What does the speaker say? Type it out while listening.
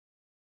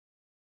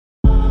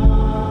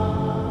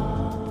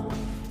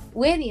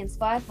We're the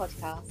Inspire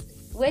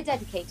podcast. We're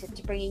dedicated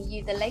to bringing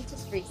you the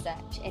latest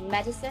research in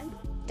medicine,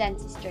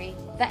 dentistry,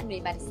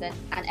 veterinary medicine,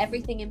 and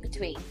everything in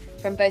between,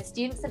 from both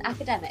students and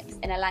academics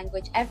in a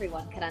language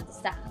everyone can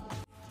understand.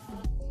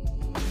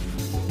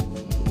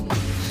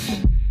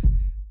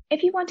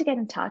 If you want to get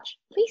in touch,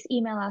 please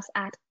email us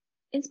at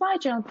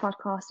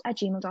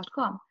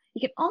inspirejournalpodcast@gmail.com.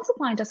 You can also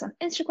find us on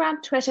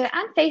Instagram, Twitter,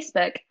 and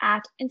Facebook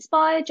at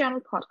Inspire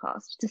Journal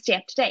Podcast to stay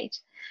up to date.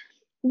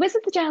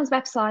 Visit the journal's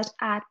website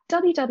at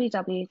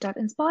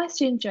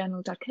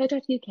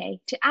www.inspirestudentjournal.co.uk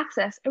to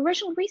access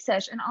original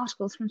research and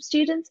articles from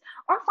students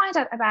or find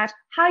out about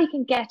how you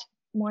can get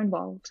more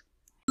involved.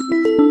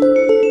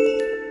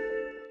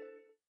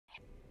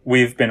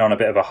 We've been on a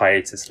bit of a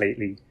hiatus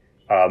lately.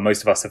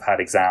 Most of us have had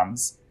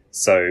exams,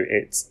 so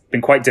it's been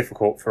quite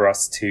difficult for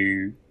us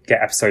to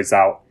get episodes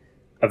out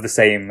of the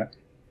same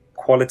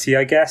quality,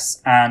 I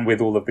guess, and with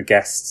all of the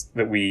guests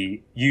that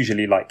we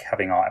usually like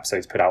having our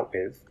episodes put out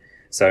with.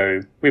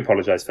 So we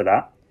apologise for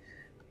that.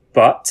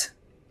 But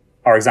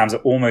our exams are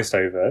almost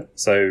over,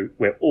 so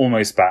we're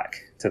almost back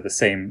to the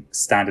same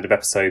standard of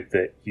episode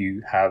that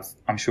you have,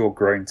 I'm sure,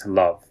 grown to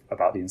love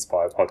about the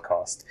Inspire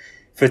podcast.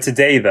 For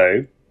today,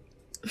 though,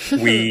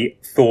 we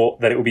thought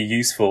that it would be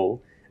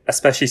useful,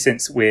 especially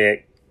since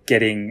we're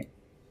getting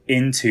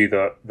into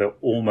the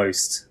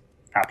almost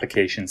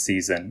application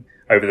season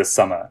over the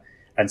summer,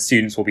 and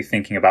students will be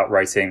thinking about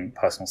writing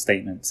personal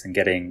statements and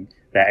getting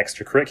their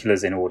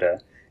extracurriculars in order,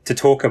 to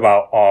talk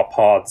about our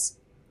paths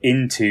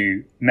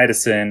into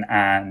medicine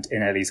and,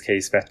 in Ellie's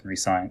case, veterinary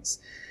science.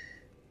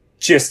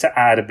 Just to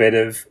add a bit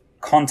of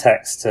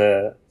context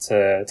to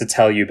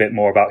tell you a bit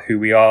more about who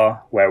we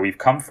are, where we've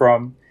come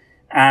from,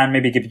 and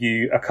maybe give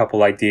you a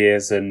couple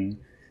ideas and,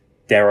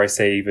 dare I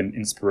say, even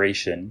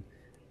inspiration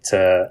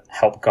to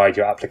help guide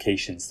your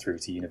applications through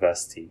to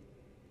university.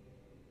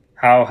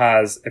 How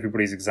has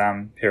everybody's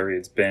exam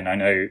periods been? I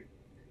know,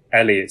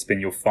 Ellie, it's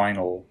been your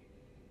final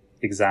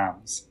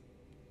exams.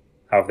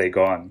 How have they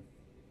gone?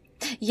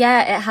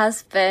 Yeah, it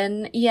has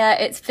been. Yeah,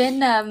 it's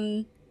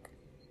been,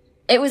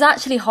 it was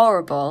actually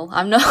horrible.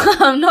 I'm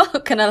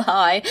not gonna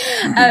lie.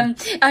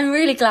 I'm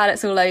really glad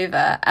it's all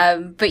over.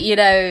 But you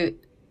know,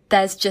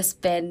 there's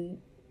just been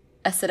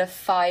a sort of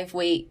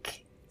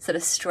 5-week sort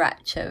of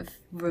stretch of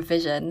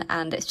revision,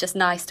 and it's just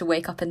nice to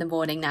wake up in the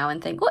morning now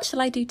and think, what shall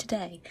I do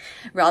today?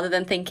 Rather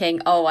than thinking,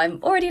 oh, I'm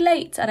already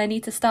late and I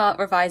need to start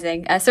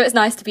revising. So it's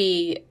nice to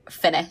be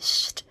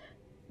finished.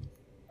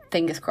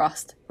 Fingers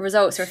crossed.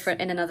 Results are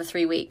in another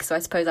 3 weeks, so I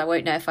suppose I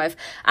won't know if I've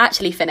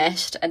actually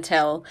finished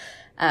until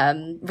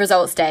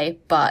results day,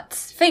 but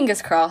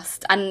fingers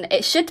crossed. And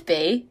it should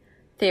be,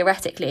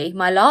 theoretically,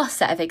 my last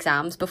set of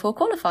exams before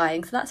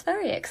qualifying, so that's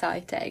very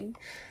exciting.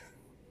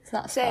 So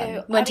that's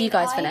fun. When do you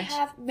guys finish? I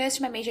have most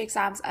of my major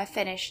exams are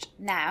finished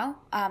now.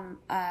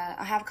 I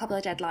have a couple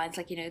of deadlines,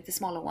 like, you know, the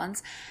smaller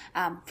ones,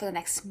 for the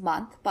next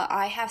month. But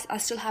I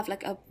still have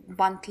like a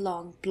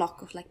month-long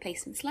block of like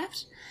placements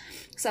left.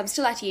 So I'm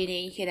still at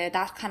uni. You know,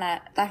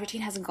 that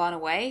routine hasn't gone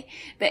away.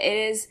 But it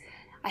is,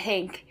 I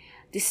think,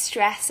 the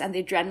stress and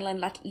the adrenaline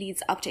that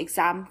leads up to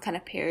exam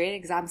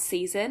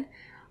season.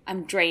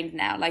 I'm drained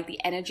now. Like, the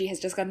energy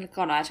has just gone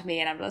out of me,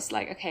 and I'm just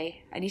like,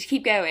 okay, I need to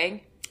keep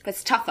going, but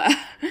it's tougher.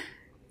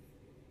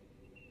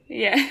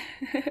 Yeah.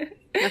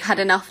 I've had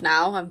enough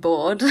now. I'm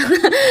bored.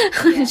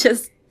 I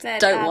just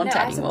don't want it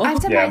anymore. I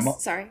have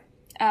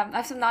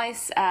some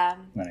nice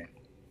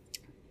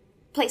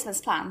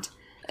placements planned.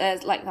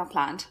 Not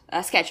planned,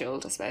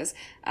 scheduled, I suppose.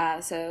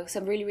 So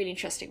some really, really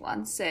interesting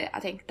ones. So I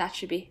think that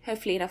should be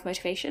hopefully enough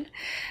motivation.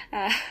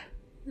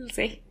 We'll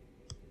see.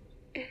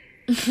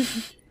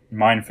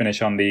 Mine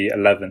finish on the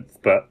 11th,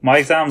 but my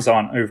exams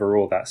aren't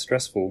overall that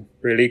stressful,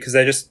 really, because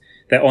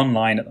they're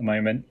online at the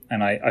moment,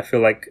 and I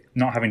feel like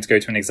not having to go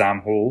to an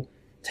exam hall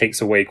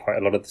takes away quite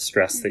a lot of the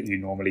stress that you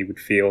normally would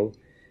feel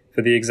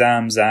for the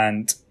exams,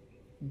 and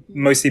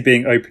mostly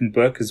being open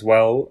book as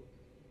well.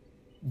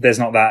 There's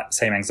not that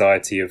same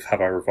anxiety of, have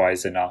I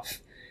revised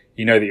enough?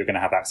 You know that you're going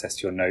to have access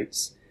to your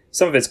notes.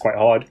 Some of it's quite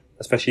hard,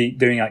 especially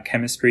doing like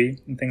chemistry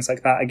and things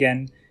like that.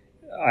 Again,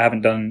 I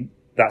haven't done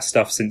that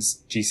stuff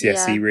since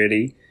GCSE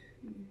really,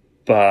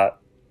 but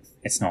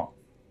it's not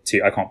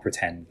I can't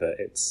pretend that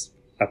it's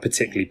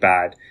particularly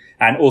bad.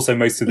 And also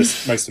most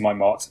of my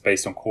marks are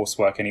based on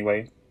coursework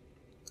anyway.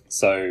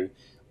 So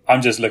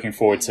I'm just looking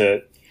forward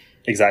to,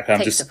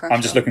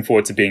 I'm just looking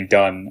forward to being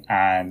done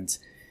and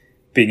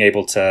being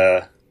able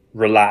to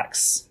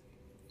relax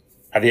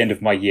at the end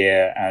of my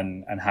year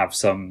and have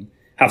some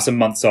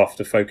months off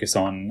to focus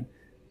on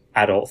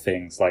adult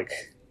things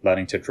like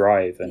learning to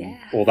drive and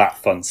all that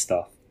fun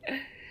stuff.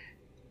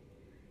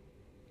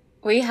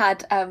 We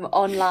had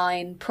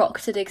online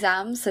proctored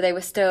exams, so they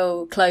were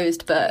still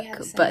closed book,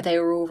 but they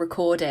were all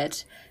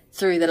recorded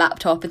through the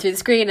laptop and through the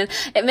screen, and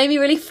it made me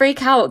really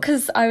freak out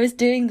because I was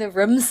doing the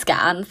room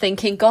scan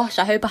thinking, gosh,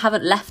 I hope I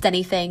haven't left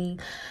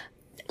anything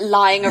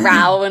lying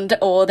around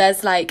or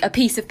there's like a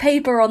piece of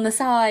paper on the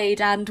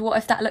side, and what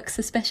if that looks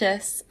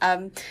suspicious?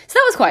 So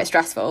that was quite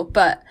stressful,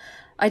 but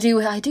I do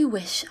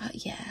wish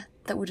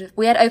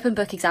we had open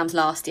book exams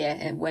last year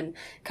when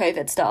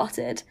COVID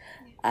started.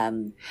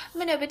 No,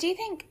 but do you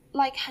think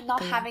like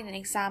not having an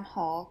exam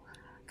hall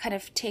kind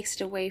of takes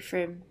it away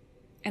from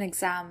an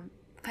exam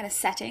kind of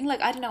setting?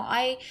 Like, I don't know,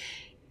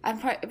 I'm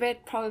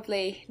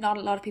probably not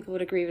a lot of people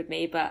would agree with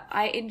me, but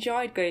I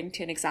enjoyed going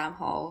to an exam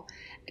hall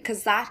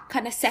because that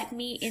kind of set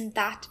me in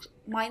that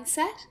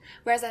mindset.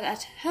 Whereas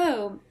at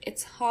home,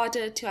 it's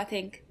harder to, I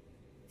think,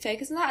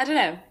 focus on that. I don't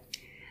know.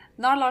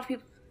 Not a lot of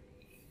people.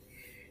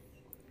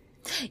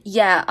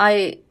 Yeah,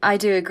 I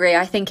do agree.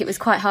 I think it was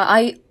quite hard.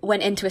 I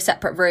went into a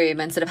separate room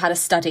and sort of had a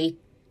study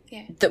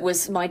that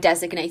was my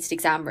designated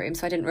exam room,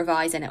 so I didn't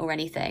revise in it or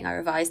anything. I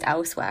revised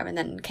elsewhere and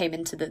then came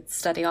into the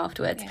study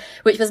afterwards,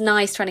 which was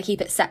nice, trying to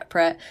keep it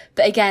separate.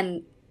 But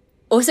again,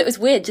 also it was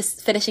weird just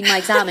finishing my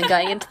exam and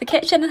going into the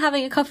kitchen and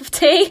having a cup of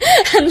tea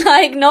and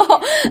like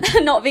not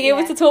being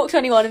able to talk to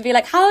anyone and be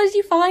like, how did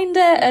you find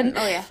it? And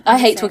I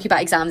hate talking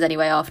about exams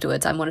anyway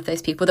afterwards. I'm one of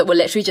those people that will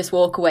literally just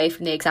walk away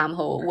from the exam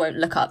hall, won't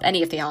look up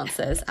any of the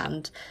answers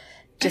and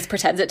just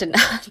pretends it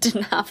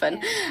didn't happen.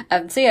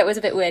 So it was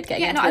a bit weird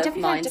getting into the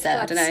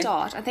mindset. I don't know.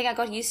 Start. I think I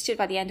got used to it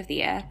by the end of the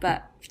year,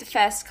 but for the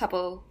first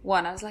couple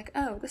I was like,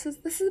 oh, this is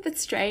a bit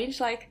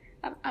strange. Like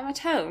I'm at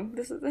home.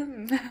 This is. I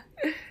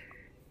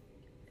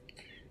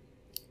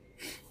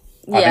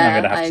think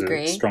I'm going to have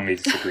to strongly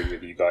disagree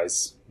with you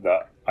guys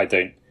that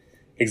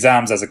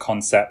exams as a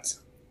concept,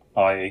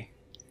 I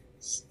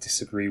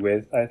disagree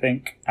with, I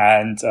think.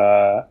 And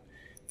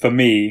for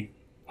me,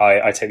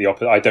 I take the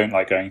opposite. I don't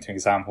like going to an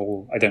exam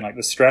hall. I don't like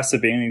the stress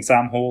of being in an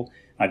exam hall.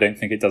 I don't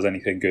think it does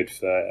anything good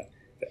for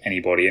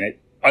anybody. And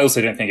I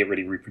also don't think it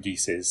really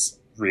reproduces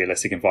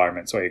realistic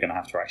environments where you're going to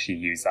have to actually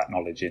use that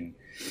knowledge in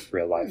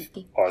real life.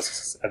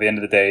 At the end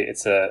of the day,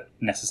 it's a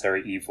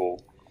necessary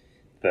evil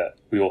that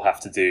we all have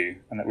to do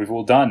and that we've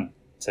all done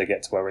to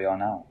get to where we are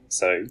now.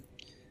 So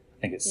I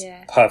think it's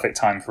perfect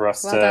time for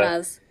us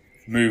to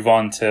move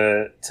on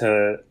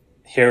to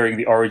hearing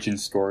the origin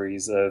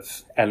stories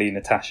of Ellie,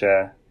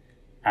 Natasha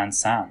and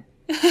Sam.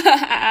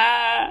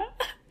 I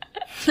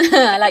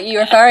like you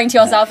referring to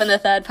yourself in the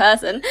third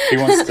person. Who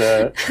wants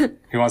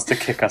to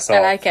kick us off?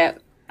 I like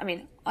it. I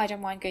mean, I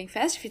don't mind going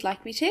first if you'd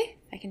like me to.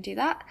 I can do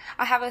that.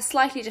 I have a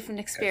slightly different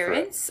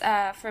experience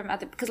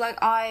because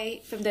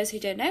from those who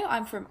don't know,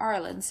 I'm from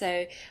Ireland,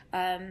 so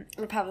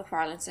Republic of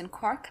Ireland's in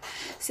Cork.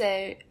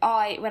 So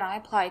when I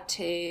applied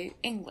to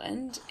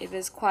England, it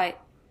was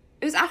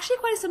actually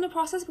quite a similar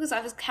process because I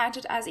was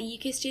counted as a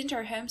UK student or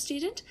a home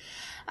student,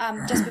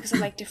 just because of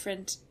like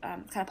different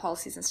kind of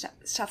policies and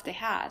stuff they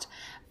had.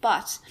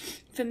 But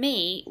for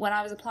me, when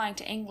I was applying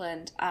to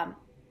England,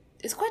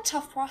 it's quite a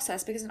tough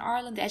process because in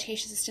Ireland the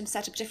education system is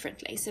set up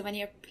differently. So when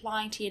you're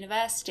applying to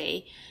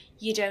university,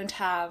 you don't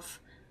have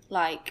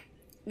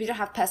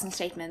personal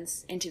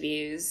statements,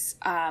 interviews,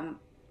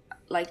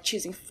 like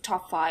choosing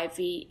top 5.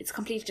 It's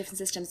completely different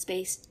systems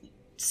based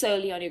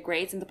solely on your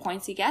grades and the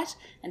points you get,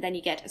 and then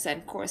you get a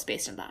certain course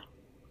based on that.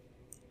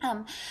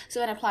 So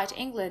when I applied to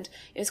England,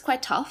 it was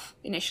quite tough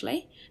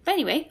initially, but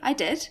anyway, I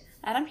did,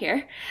 and I'm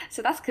here,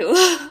 so that's cool.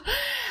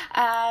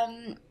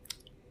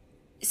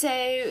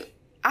 So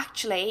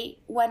actually,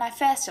 when I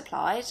first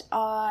applied,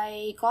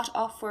 I got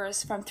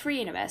offers from 3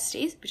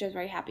 universities, which I was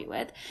very happy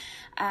with.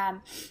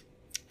 And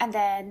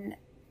then,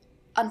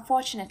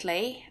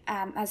 unfortunately,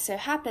 as so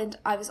happened,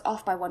 I was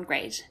off by 1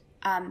 grade.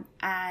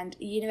 And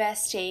the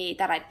university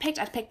that I'd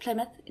picked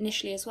Plymouth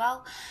initially as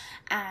well.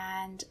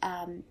 And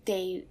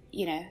they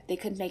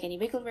couldn't make any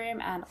wiggle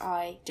room, and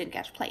I didn't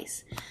get a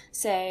place.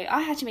 So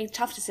I had to make the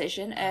tough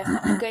decision of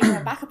going for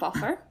a backup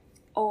offer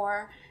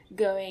or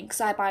going, because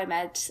I had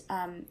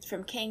biomed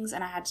from King's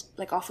and I had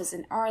like offers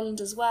in Ireland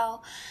as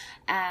well,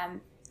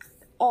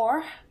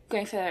 or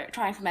trying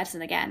for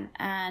medicine again.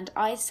 And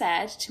I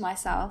said to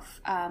myself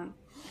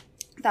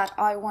that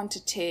I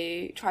wanted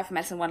to try for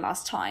medicine one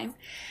last time.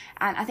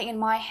 And I think in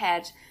my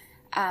head,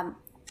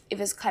 it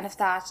was kind of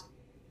that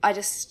I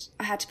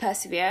had to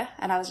persevere,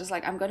 and I was just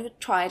like, I'm going to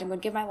try it, I'm going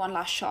to give my one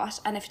last shot,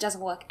 and if it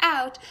doesn't work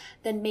out,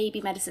 then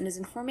maybe medicine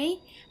isn't for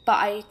me. But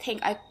I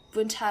think I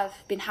wouldn't have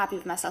been happy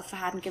with myself if I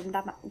hadn't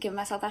given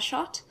myself that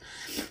shot.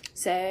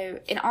 So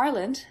in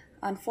Ireland,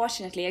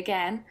 unfortunately,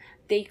 again,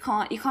 you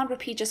can't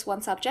repeat just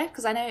one subject,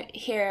 because I know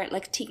here,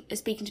 like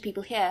speaking to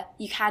people here,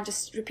 you can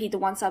just repeat the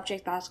one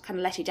subject that kind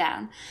of let you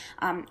down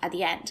at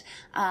the end.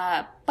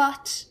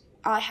 But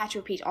I had to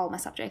repeat all my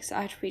subjects. So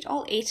I had to repeat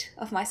all 8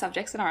 of my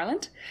subjects in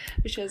Ireland,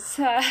 which was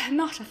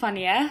not a fun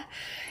year.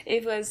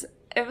 It was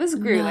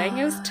grueling.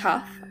 No. It was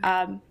tough.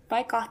 But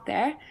I got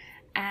there.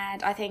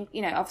 And I think,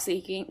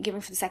 obviously, given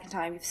for the second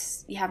time,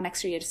 you have an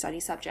extra year to study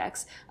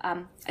subjects.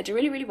 I did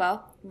really, really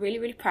well. Really,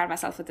 really proud of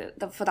myself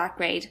for that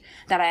grade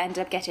that I ended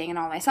up getting in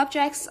all my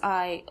subjects.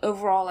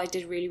 Overall, I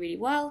did really, really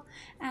well.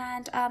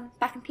 And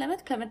back in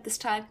Plymouth this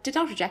time did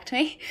not reject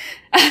me.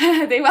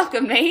 They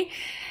welcomed me.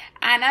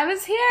 And I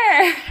was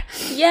here.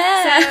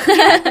 Yeah. So,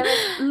 yeah, there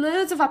was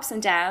loads of ups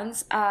and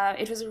downs.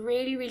 It was a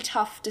really, really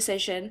tough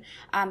decision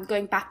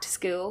going back to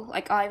school.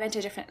 Like, I went to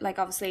a different,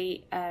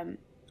 obviously,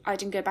 I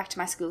didn't go back to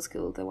my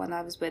school, the one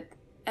I was with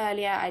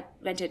earlier. I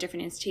went to a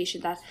different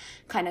institution that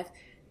kind of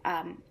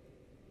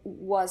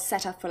was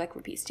set up for like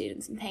repeat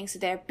students and things, so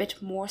they're a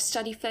bit more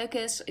study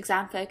focused,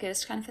 exam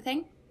focused kind of a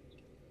thing.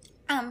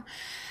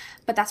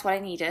 But that's what I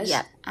needed.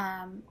 Yeah.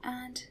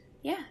 And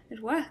yeah,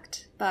 it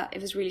worked, but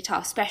it was really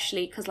tough,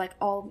 especially because like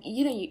all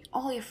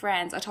your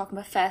friends are talking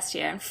about first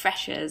year and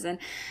freshers and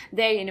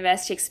their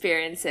university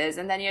experiences,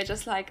 and then you're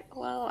just like,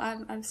 well,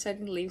 I'm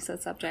studying to leave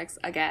those subjects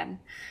again.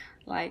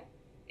 Like,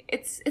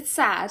 it's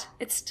sad.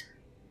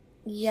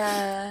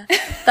 Yeah,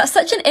 that's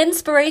such an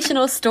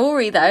inspirational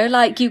story though.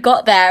 Like, you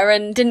got there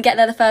and didn't get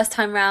there the first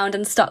time round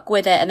and stuck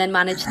with it, and then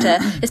managed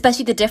to,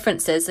 especially the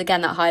differences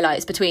again that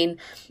highlights between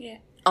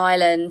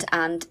Ireland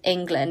and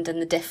England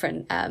and the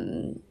different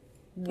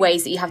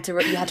ways that you had to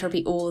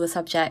repeat all the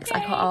subjects. I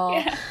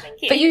thought,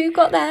 thank you. But you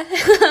got there.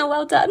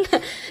 Well done.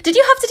 Did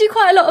you have to do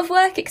quite a lot of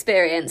work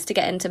experience to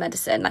get into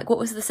medicine? Like, what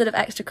was the sort of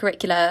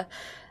extracurricular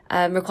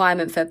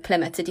requirement for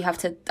Plymouth? Did you have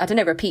to, I don't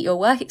know, repeat your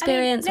work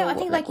experience? I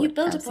think like you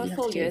build a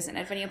portfolio, isn't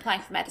it, when you're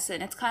applying for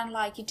medicine? It's kind of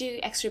like you do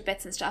extra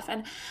bits and stuff.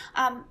 And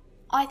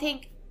I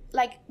think,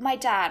 like, my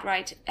dad,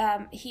 right,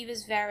 he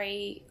was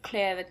very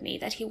clear with me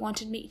that he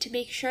wanted me to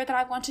make sure that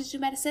I wanted to do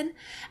medicine.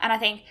 And I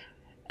think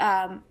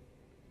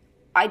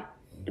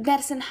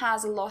medicine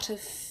has a lot of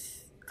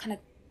kind of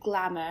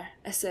glamour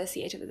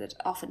associated with it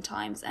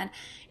oftentimes, and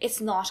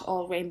it's not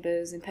all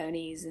rainbows and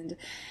ponies, and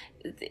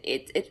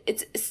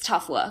it's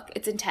tough work,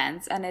 it's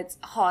intense, and it's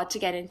hard to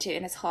get into,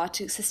 and it's hard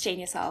to sustain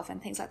yourself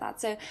and things like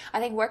that. So I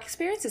think work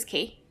experience is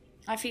key.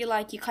 I feel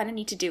like you kind of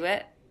need to do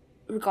it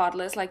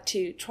regardless, like,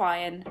 to try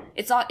and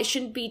it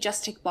shouldn't be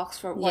just tick box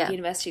for what the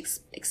university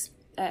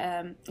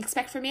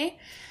expect from you.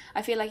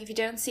 I feel like if you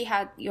don't see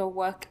how your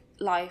work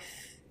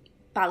life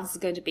balance is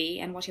going to be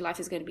and what your life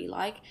is going to be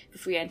like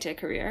before you enter a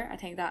career, I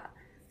think that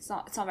it's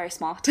not very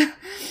smart.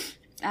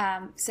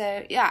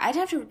 So yeah, I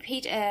didn't have to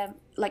repeat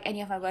like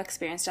any of my work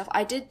experience stuff.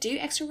 I did do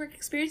extra work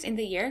experience in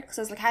the year because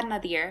I was like, I had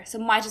another year, so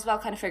might as well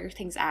kind of figure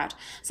things out.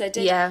 So I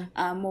did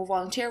more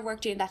volunteer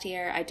work during that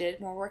year. I did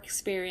more work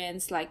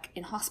experience like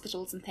in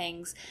hospitals and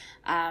things.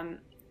 A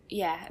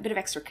bit of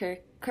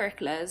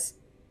extracurriculars.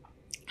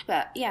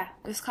 But yeah,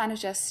 it was kind of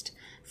just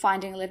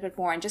finding a little bit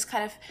more, and just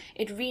kind of,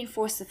 it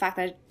reinforced the fact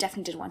that I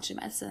definitely did want to do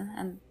medicine.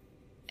 And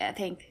I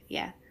think,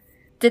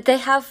 Did they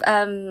have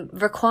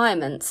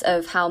requirements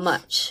of how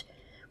much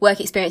work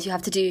experience you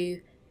have to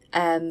do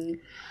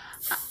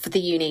for the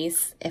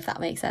unis, if that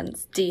makes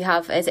sense? Do you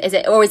have, is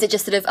it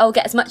just sort of,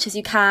 get as much as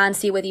you can,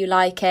 see whether you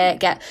like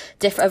it, get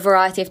a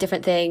variety of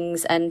different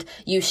things, and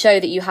you show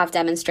that you have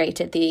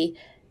demonstrated the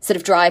sort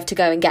of drive to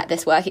go and get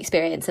this work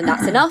experience, and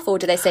that's enough? Or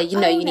do they say, you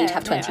need to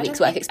have 20 weeks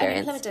work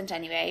experience? I didn't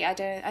anyway. I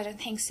don't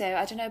think so.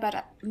 I don't know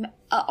about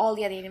all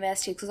the other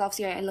universities, because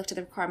obviously I looked at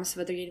the requirements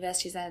of other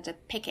universities and ended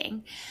up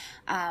picking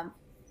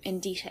in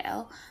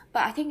detail.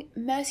 But I think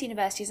most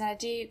universities, and I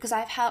do, because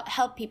I've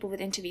helped people with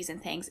interviews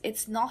and things,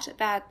 it's not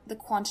about the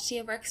quantity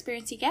of work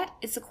experience you get,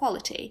 it's the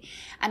quality,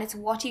 and it's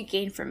what you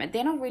gain from it.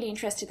 They're not really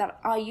interested that,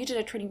 you did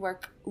a 20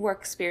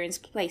 work experience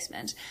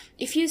placement.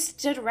 If you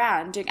stood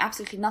around doing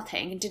absolutely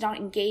nothing and did not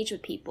engage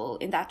with people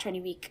in that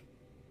 20-week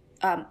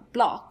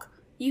block,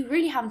 you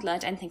really haven't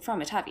learned anything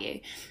from it, have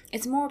you?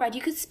 It's more about,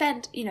 you could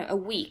spend, a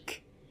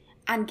week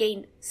and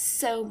gain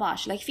so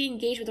much. Like, if you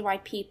engage with the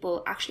right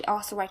people, actually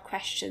ask the right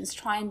questions,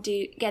 try and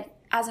get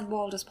as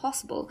involved as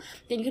possible,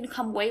 then you can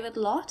come away with a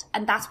lot.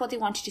 And that's what they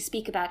want you to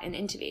speak about in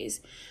interviews.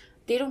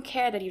 They don't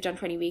care that you've done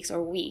 20 weeks or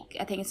a week.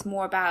 I think it's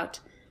more about,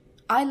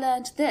 I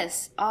learned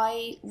this.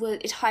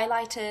 It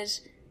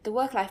highlighted the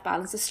work-life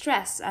balance, the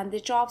stress, and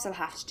the jobs I'll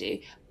have to do.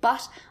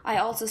 But I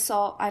also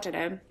saw,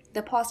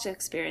 the positive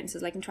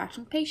experiences, like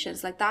interacting with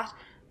patients, like that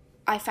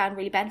I found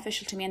really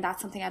beneficial to me, and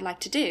that's something I'd like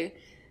to do.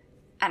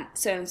 And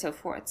so on and so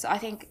forth. So I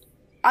think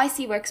I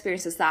see work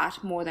experience as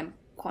that more than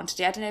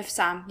quantity. I don't know if,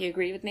 Sam, you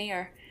agree with me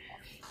or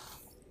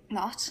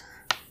not?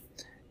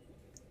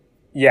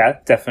 Yeah,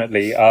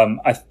 definitely.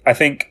 I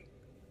think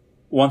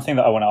one thing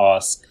that I want to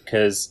ask,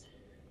 because,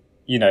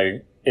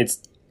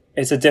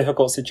 it's a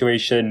difficult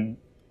situation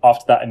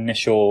after that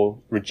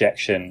initial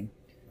rejection,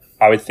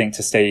 I would think,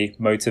 to stay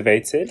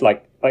motivated.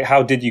 Like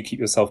how did you keep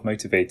yourself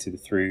motivated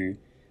through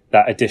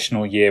that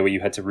additional year where you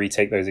had to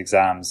retake those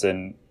exams?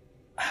 And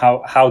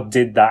how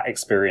did that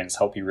experience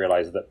help you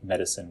realize that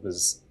medicine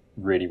was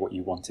really what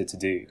you wanted to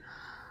do?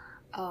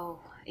 Oh,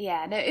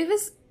 yeah. No,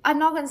 I'm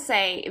not going to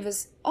say it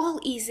was all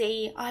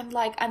easy. I'm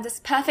this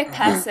perfect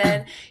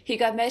person who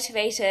got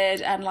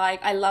motivated and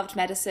I loved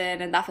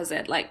medicine and that was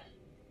it.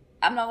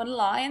 I'm not going to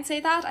lie and say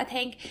that. I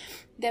think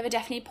there were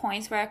definitely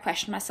points where I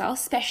questioned myself,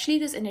 especially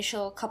those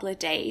initial couple of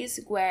days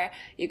where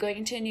you're going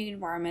into a new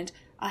environment.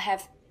 I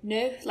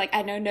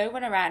know no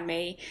one around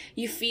me.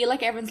 You feel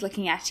like everyone's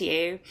looking at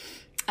you.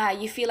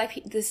 You feel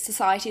like the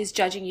society is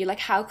judging you.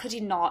 How could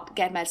you not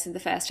get medicine the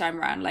first time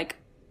around?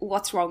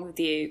 What's wrong with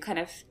you? Kind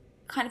of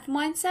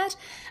mindset.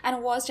 And I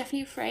was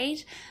definitely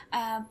afraid.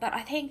 But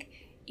I think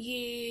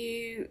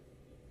you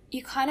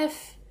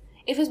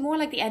it was more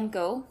like the end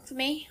goal for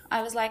me.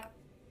 I was like,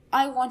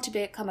 I want to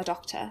become a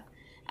doctor,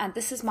 and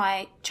this is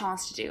my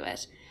chance to do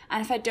it.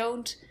 And if I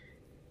don't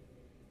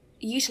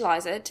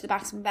utilize it to the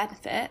maximum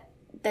benefit,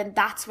 then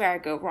that's where I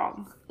go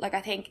wrong. Like,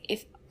 I think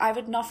if I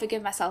would not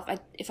forgive myself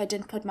if I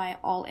didn't put my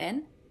all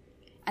in.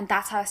 And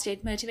that's how I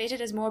stayed motivated,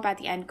 is more about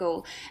the end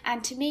goal.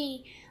 And to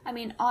me, I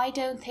mean, I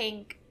don't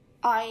think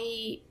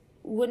I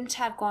wouldn't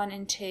have gone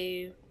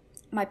into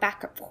my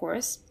backup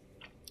course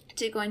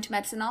to go into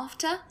medicine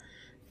after,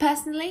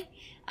 personally,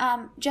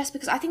 just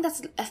because I think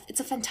it's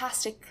a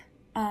fantastic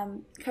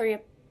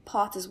career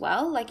path as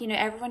well. Like, you know,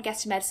 everyone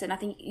gets to medicine. I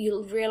think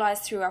you'll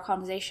realize through our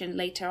conversation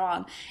later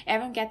on,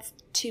 everyone gets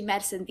to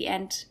medicine at the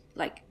end,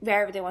 like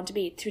wherever they want to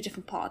be, through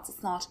different paths.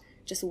 It's not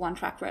just a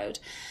one-track road.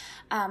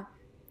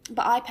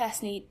 But I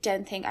personally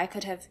don't think I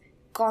could have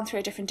gone through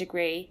a different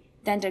degree,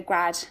 then did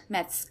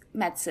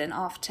medicine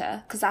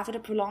after, because that would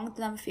have prolonged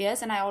the number of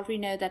years. And I already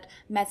know that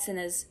medicine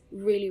is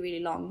really, really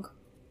long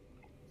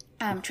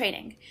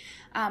training.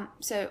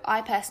 So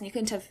I personally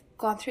couldn't have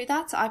gone through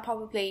that. So I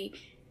probably,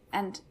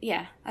 and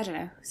yeah, I don't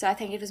know. So I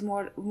think it was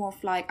more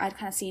of like, I'd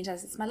kind of seen it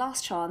as, it's my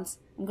last chance.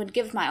 I'm going to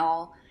give it my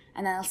all,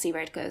 and then I'll see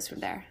where it goes from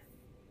there.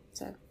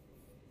 So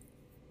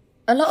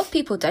a lot of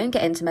people don't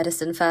get into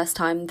medicine first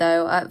time,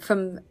 though.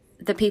 From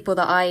the people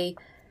that I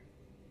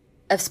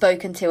have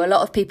spoken to, a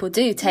lot of people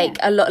do take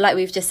a lot, like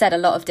we've just said, a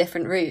lot of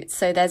different routes.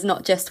 So there's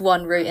not just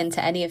one route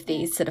into any of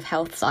these sort of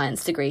health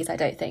science degrees. I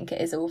don't think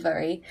it is all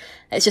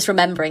it's just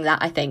remembering that,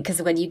 I think,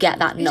 because when you get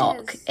that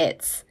knock,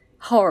 it's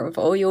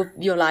horrible.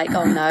 You're like,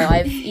 oh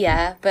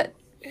no, but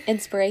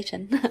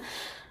inspiration.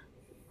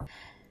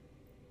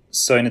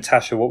 So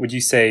Natasha, what would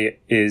you say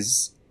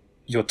is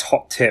your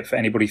top tip for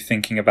anybody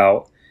thinking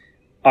about,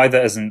 either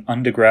as an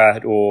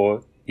undergrad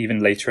or even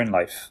later in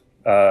life,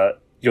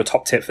 your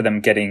top tip for them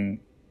getting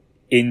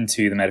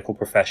into the medical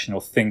profession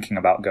or thinking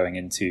about going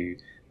into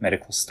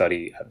medical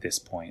study at this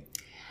point?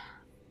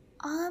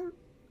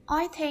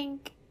 I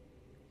think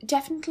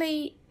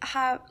definitely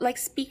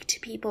speak to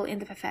people in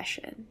the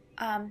profession.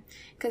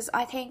 Because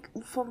I think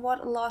from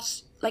what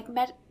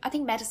I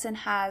think medicine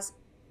has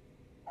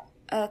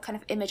a kind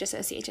of image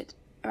associated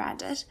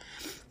around it.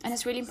 And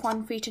it's really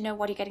important for you to know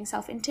what you're getting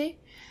yourself into.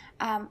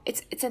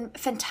 It's a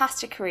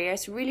fantastic career.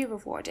 It's really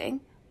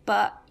rewarding.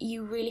 But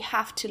you really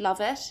have to love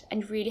it,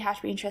 and you really have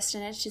to be interested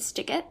in it to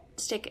stick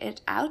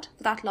it out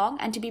for that long,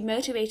 and to be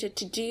motivated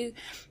to do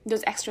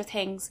those extra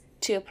things,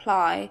 to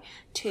apply,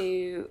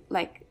 to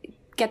like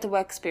get the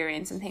work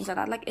experience and things like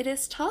that. Like, it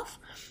is tough.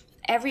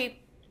 So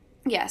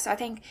I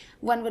think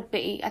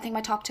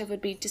my top tip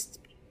would be just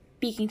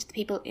speaking to the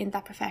people in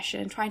that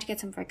profession, trying to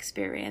get some work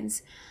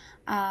experience,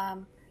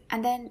 and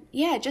then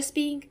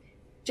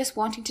just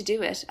wanting to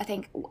do it. I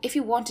think if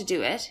you want to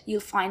do it, you'll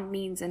find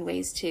means and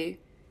ways to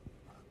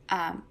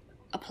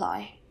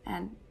apply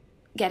and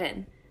get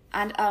in.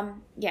 And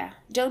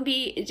don't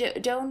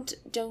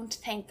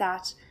think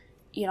that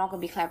you're not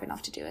going to be clever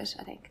enough to do it.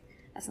 I think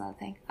that's another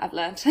thing I've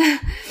learned.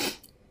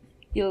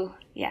 You're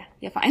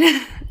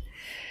fine.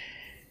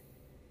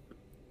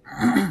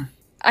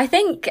 I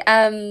think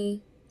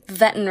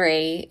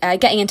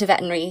getting into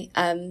veterinary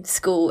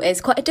school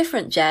is quite a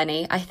different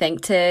journey, I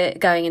think, to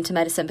going into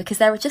medicine, because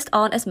there just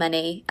aren't as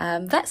many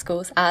vet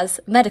schools as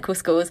medical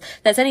schools.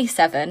 There's only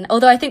 7,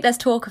 although I think there's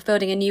talk of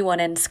building a new one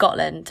in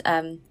Scotland,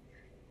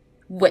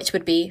 which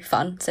would be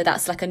fun. So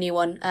that's like a new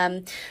one.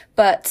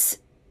 But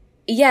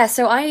yeah,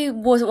 so I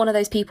wasn't one of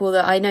those people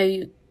that I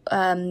know.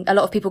 A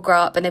lot of people grow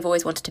up and they've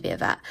always wanted to be a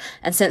vet,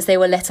 and since they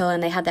were little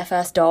and they had their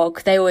first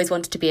dog, they always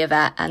wanted to be a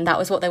vet, and that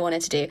was what they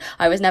wanted to do.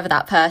 I was never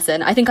that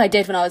person. I think I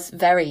did when I was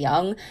very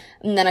young,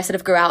 and then I sort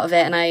of grew out of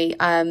it, and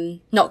I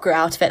not grew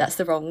out of it, that's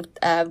the wrong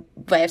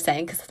way of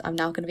saying, because I'm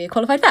now going to be a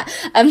qualified vet,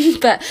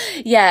 but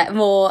yeah,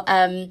 more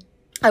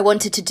I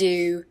wanted to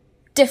do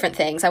different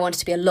things. I wanted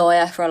to be a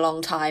lawyer for a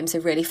long time, so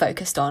really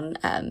focused on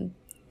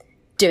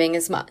doing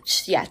as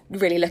much,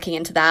 really looking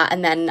into that.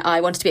 And then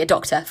I wanted to be a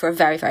doctor for a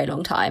very, very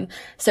long time.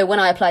 So when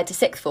I applied to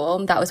sixth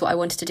form, that was what I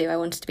wanted to do. I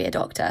wanted to be a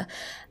doctor.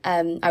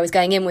 I was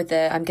going in with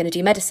I'm going to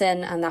do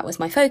medicine, and that was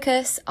my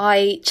focus.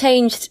 I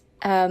changed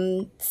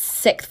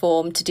sixth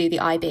form to do the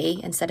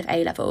IB instead of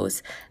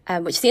A-levels,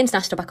 which is the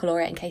International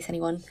Baccalaureate, in case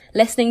anyone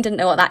listening didn't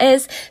know what that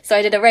is. So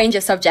I did a range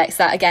of subjects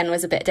that, again,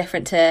 was a bit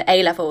different to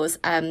A-levels,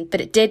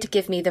 but it did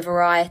give me the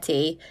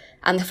variety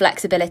and the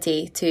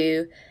flexibility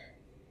to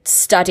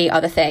study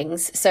other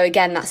things. So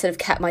again, that sort of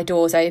kept my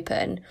doors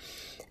open.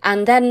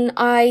 And then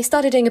I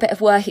started doing a bit of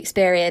work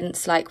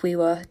experience, like we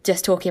were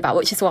just talking about,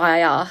 which is why I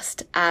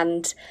asked.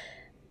 And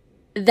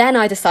then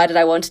I decided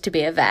I wanted to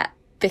be a vet,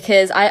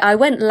 because I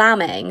went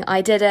lambing.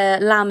 I did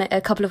a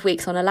couple of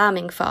weeks on a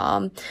lambing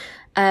farm.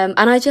 And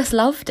I just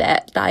loved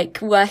it, like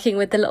working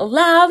with the little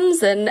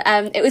lambs, and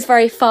it was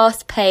very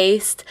fast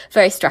paced,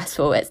 very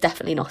stressful. It's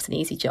definitely not an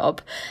easy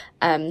job.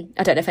 I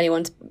don't know if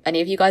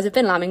any of you guys have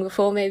been lambing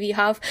before, maybe you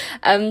have.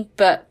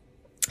 But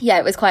yeah,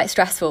 it was quite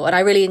stressful, and I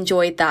really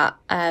enjoyed that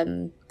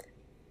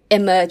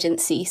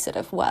emergency sort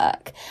of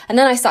work. And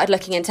then I started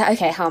looking into,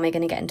 okay, how am I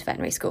going to get into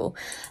veterinary school?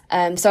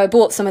 So I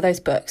bought some of those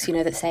books, you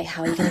know, that say,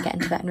 how are you going to get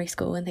into veterinary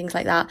school and things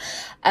like that.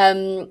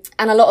 And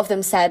a lot of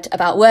them said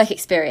about work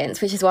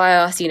experience, which is why I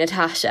asked you,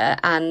 Natasha.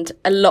 And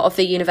a lot of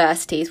the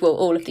universities, well,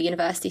 all of the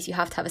universities, you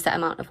have to have a set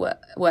amount of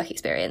work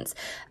experience.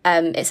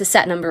 It's a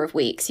set number of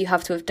weeks. You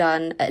have to have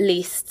done at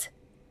least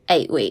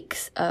 8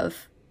 weeks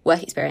of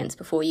work experience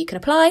before you can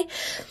apply.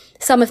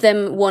 Some of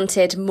them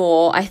wanted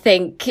more. I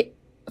think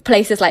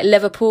places like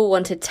Liverpool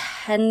wanted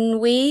 10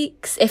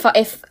 weeks.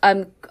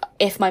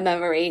 If my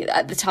memory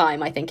at the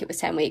time, I think it was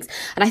 10 weeks.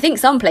 And I think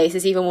some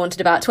places even wanted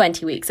about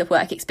 20 weeks of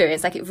work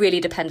experience. Like, it really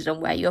depended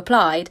on where you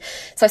applied.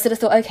 So I sort of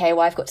thought, okay,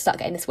 well, I've got to start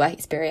getting this work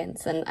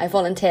experience. And I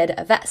volunteered at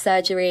a vet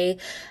surgery.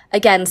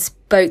 Again,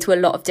 spoke to a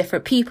lot of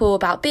different people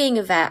about being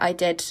a vet. I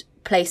did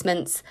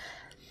placements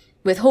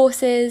with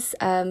horses,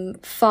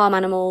 farm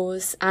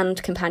animals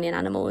and companion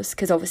animals.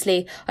 Because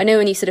obviously, I know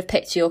when you sort of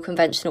picture your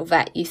conventional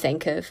vet, you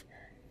think of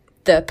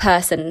the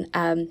person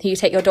who you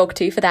take your dog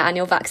to for their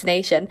annual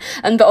vaccination.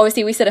 But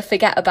obviously we sort of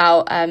forget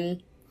about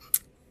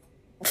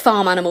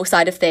farm animal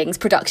side of things,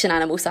 production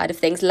animal side of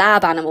things,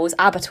 lab animals,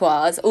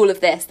 abattoirs, all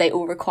of this, they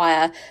all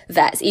require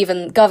vets,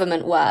 even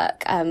government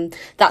work,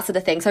 that sort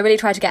of thing. So I really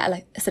tried to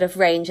get a sort of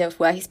range of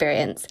work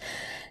experience.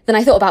 Then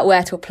I thought about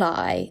where to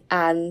apply,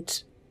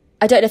 and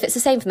I don't know if it's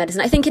the same for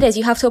medicine. I think it is.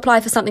 You have to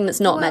apply for something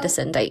that's not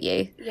medicine, don't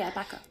you? Yeah,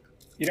 back up.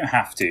 You don't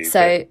have to.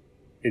 So but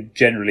it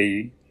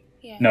generally...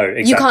 Yeah. No,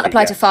 exactly. You can't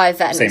apply to 5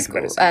 veterinary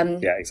schools,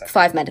 exactly.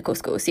 5 medical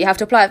schools. So you have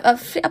to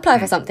apply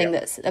for something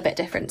that's a bit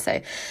different. So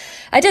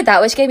I did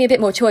that, which gave me a bit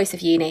more choice of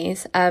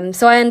unis.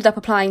 So I ended up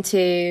applying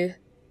to,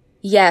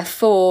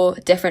 4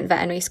 different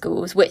veterinary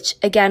schools, which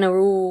again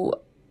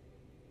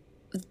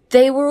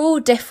they were all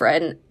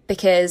different,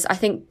 because I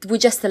think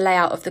with just the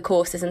layout of the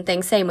courses and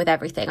things, same with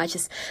everything. We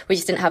just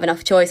didn't have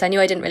enough choice. I knew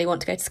I didn't really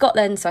want to go to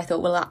Scotland, so I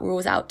thought, well, that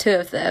rules out 2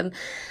 of them.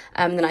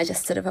 Then I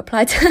just sort of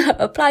applied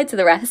to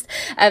the rest.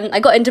 I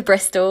got into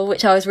Bristol,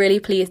 which I was really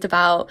pleased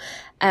about.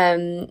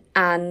 And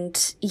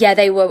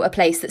they were a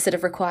place that sort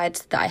of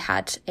required that I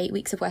had 8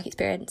 weeks of work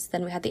experience.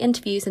 Then we had the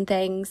interviews and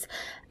things.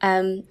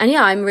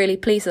 I'm really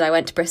pleased that I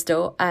went to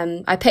Bristol.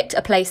 I picked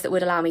a place that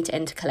would allow me to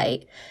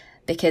intercalate,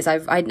 because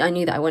I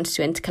knew that I wanted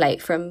to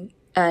intercalate from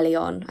early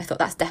on. I thought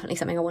that's definitely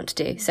something I want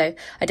to do. So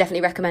I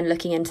definitely recommend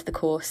looking into the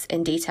course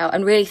in detail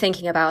and really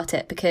thinking about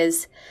it,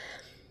 because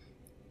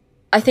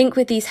I think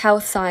with these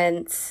health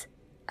science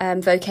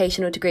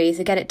vocational degrees,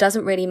 again, it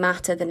doesn't really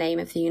matter the name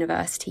of the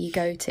university you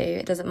go to.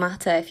 It doesn't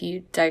matter if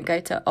you don't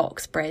go to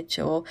Oxbridge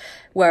or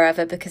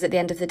wherever, because at the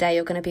end of the day,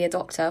 you're going to be a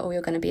doctor or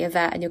you're going to be a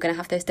vet, and you're going to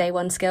have those day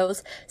one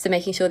skills. So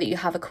making sure that you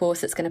have a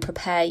course that's going to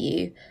prepare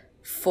you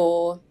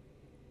for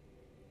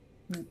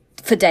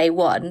day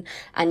one,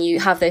 and you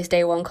have those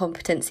day one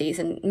competencies,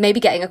 and maybe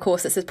getting a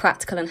course that's as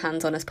practical and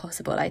hands-on as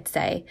possible, I'd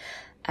say,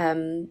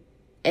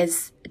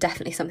 is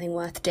definitely something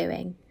worth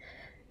doing.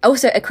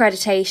 Also,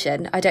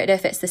 accreditation. I don't know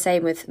if it's the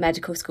same with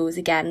medical schools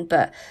again,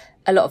 but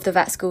a lot of the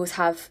vet schools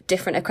have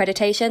different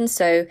accreditations.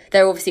 So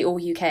they're obviously all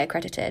UK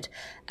accredited,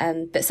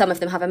 but some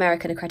of them have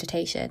American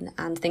accreditation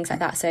and things like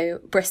that. So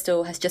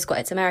Bristol has just got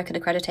its American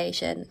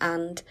accreditation,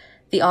 and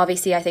the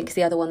RVC, I think, is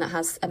the other one that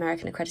has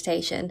American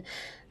accreditation.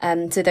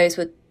 So those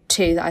were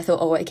 2 that I thought,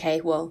 oh,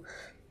 okay, well,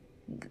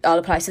 I'll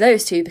apply to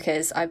those 2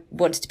 because I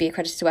wanted to be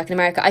accredited to work in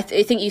America. I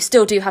think you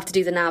still do have to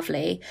do the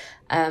NAVLE,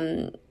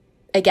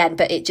 again,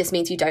 but it just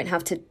means you don't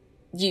have to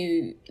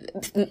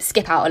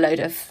skip out a load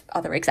of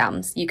other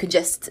exams. You can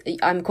just,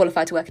 I'm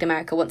qualified to work in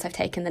America once I've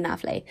taken the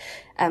NAVLE,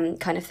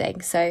 kind of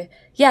thing. So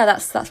yeah,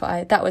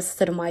 that was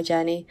sort of my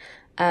journey.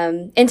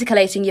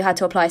 Intercalating, you had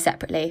to apply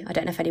separately. I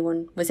don't know if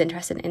anyone was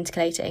interested in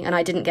intercalating, and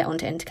I didn't get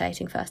onto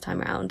intercalating first time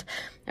round.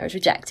 I was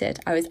rejected.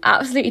 I was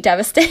absolutely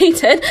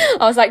devastated.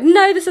 I was like,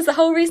 no, this is the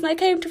whole reason I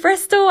came to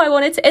Bristol. I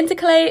wanted to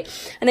intercalate.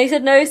 And they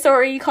said, no,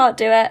 sorry, you can't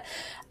do it.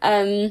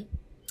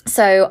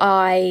 So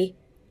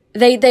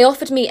they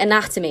offered me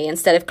anatomy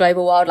instead of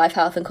global wildlife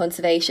health and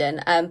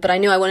conservation. But I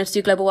knew I wanted to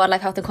do global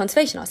wildlife health and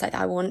conservation. I was like,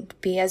 I want to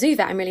be a zoo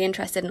vet. I'm really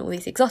interested in all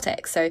these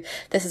exotics. So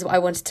this is what I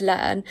wanted to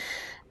learn.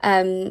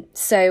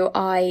 So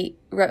I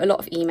wrote a lot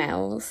of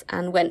emails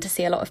and went to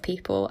see a lot of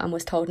people and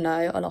was told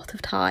no a lot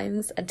of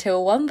times,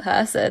 until one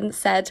person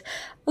said,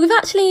 we've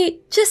actually,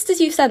 just as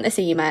you've sent this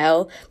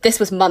email, this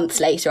was months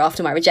later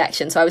after my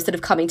rejection. So I was sort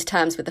of coming to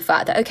terms with the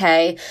fact that,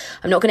 okay,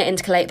 I'm not going to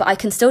intercalate, but I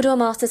can still do a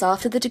master's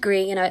after the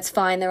degree. You know, it's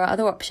fine. There are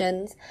other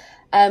options.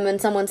 And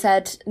someone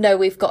said, no,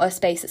 we've got a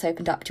space that's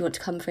opened up. Do you want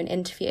to come for an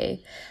interview?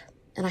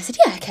 And I said,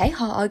 yeah, okay,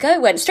 I'll go.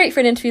 Went straight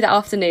for an interview that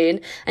afternoon.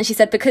 And she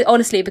said,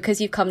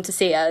 because you've come to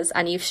see us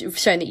and you've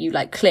shown that you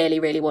clearly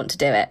really want to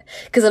do it.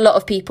 Because a lot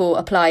of people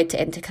applied to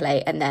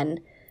intercalate and then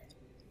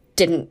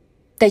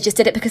they just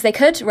did it because they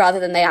could, rather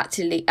than they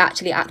actually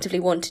actively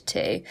wanted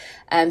to.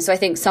 So I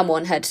think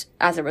someone had,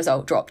 as a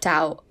result, dropped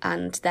out,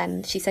 and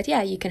then she said,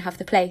 yeah, you can have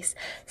the place.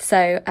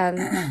 So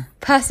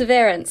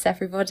perseverance,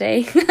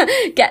 everybody,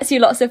 gets you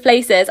lots of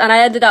places. And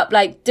I ended up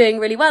doing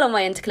really well on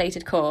my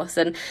intercalated course,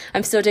 and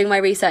I'm still doing my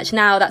research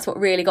now. That's what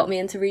really got me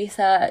into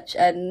research.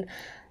 And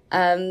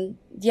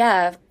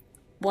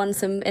won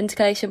some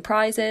intercalation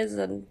prizes,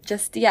 and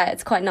just, yeah,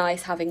 it's quite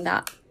nice having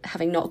not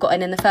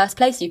gotten in the first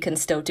place, you can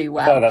still do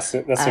well. Oh, that's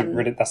a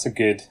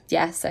good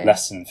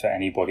lesson for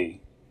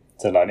anybody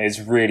to learn. It's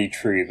really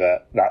true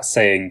that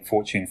saying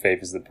 "fortune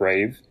favors the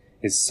brave"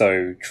 is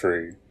so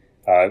true.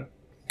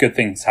 Good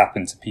things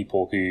happen to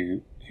people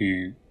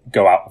who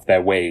go out of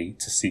their way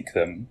to seek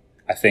them,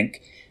 I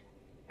think.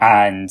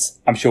 And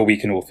I'm sure we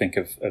can all think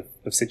of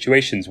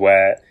situations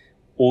where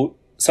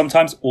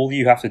sometimes all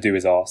you have to do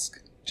is ask.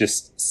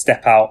 Just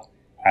step out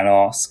and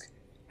ask,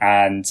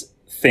 and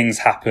things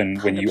happen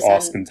 100%. When you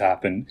ask them to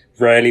happen.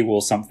 Rarely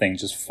will something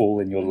just fall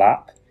in your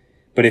lap.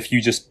 But if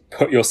you just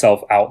put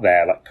yourself out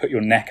there, like put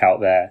your neck out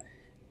there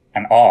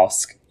and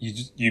ask,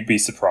 you'd be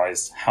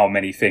surprised how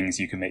many things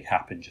you can make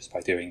happen just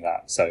by doing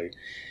that. So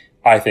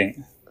I think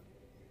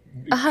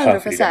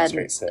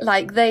 100%.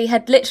 Like, they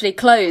had literally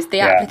closed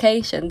the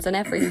applications and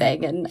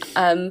everything.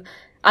 And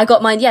I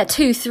got mine,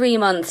 2-3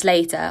 months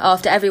later,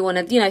 after everyone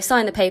had,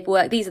 signed the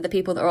paperwork. These are the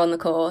people that are on the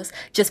course,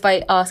 just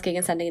by asking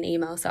and sending an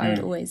email. So I would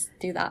always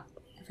do that,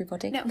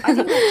 everybody. No, I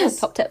think that's just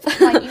top tip.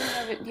 Like,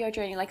 your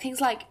journey, like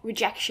things like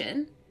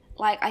rejection,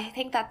 like I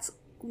think that's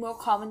more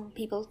common than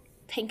people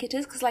think it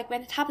is, because like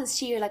when it happens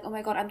to you, you're like, oh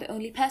my god, I'm the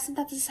only person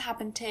that this has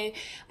happened to,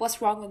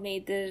 what's wrong with me,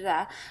 da, da,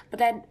 da. But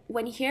then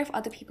when you hear of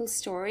other people's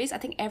stories, I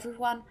think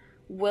everyone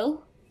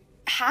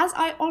has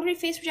already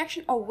faced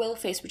rejection or will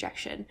face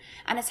rejection,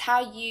 and it's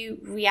how you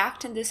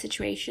react in those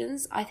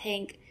situations, I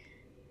think,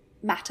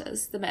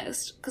 matters the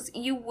most. Because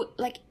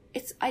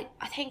I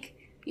think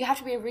you have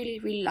to be a really,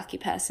 really lucky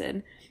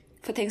person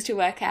for things to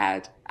work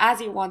out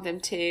as you want them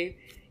to,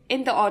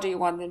 in the order you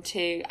want them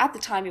to, at the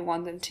time you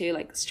want them to,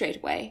 like straight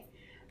away.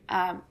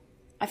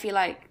 I feel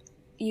like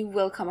you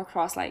will come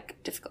across like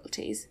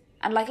difficulties,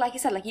 and like you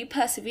said, like you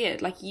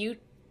persevered, like you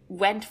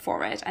went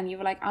for it, and you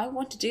were like, I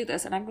want to do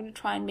this, and I'm going to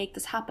try and make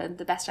this happen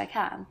the best I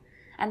can.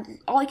 And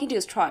all you can do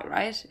is try,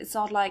 right? It's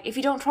not like, if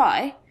you don't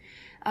try,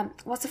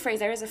 what's the phrase?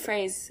 There is a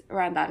phrase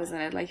around that, isn't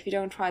it? Like, if you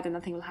don't try, then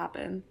nothing will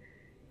happen.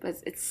 But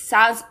it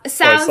sounds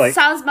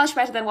much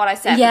better than what I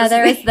said. Yeah,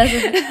 there's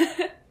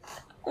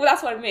well,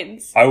 that's what it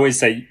means. I always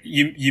say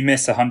you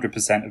miss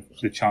 100% of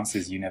the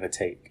chances you never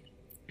take.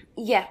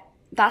 Yeah,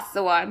 that's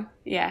the one.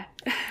 Yeah.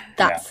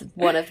 That's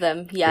one of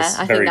them. Yeah,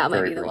 I think that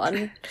might be the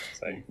one.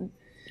 So,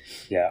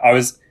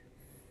 yeah,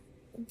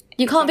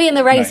 you can't be in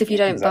the race if you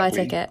don't buy a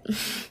ticket.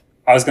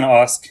 I was going to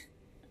ask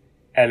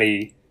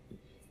Ellie,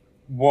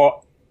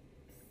 for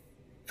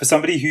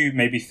somebody who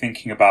may be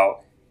thinking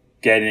about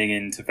getting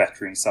into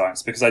veterinary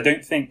science, because I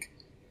don't think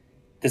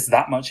there's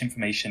that much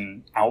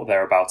information out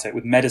there about it.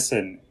 With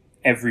medicine,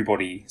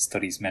 everybody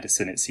studies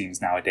medicine, it seems,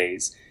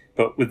 nowadays.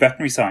 But with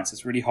veterinary science,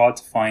 it's really hard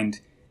to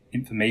find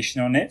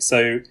information on it.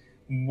 So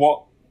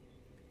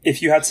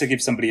if you had to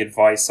give somebody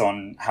advice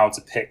on how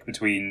to pick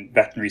between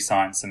veterinary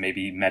science and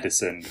maybe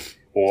medicine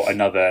or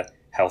another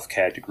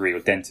healthcare degree or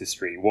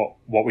dentistry, what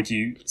would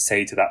you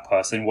say to that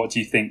person? What do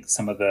you think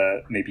some of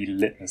the maybe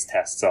litmus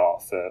tests are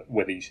for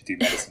whether you should do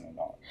medicine or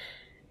not?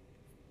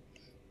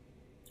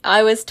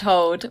 I was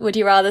told, would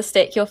you rather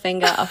stick your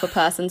finger up a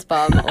person's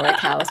bum or a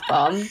cow's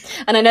bum?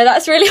 And I know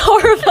that's really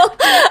horrible.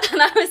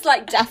 And I was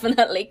like,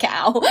 definitely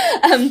cow.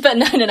 But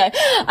no,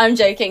 I'm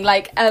joking.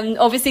 Like,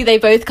 obviously they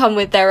both come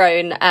with their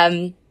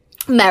own,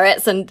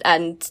 merits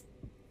and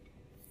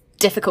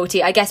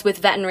difficulty. I guess with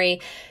veterinary,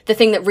 the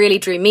thing that really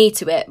drew me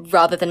to it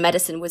rather than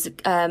medicine was,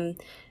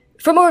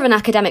 from more of an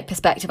academic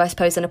perspective, I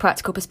suppose, than a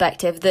practical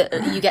perspective, that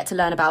you get to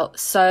learn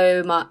about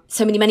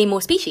many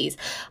more species.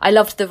 I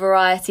loved the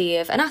variety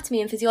of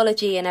anatomy and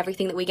physiology and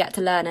everything that we get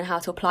to learn and how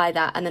to apply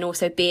that. And then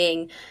also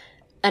being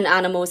an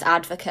animal's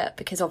advocate,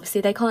 because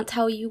obviously they can't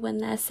tell you when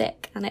they're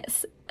sick. And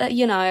it's,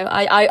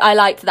 I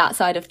liked that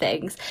side of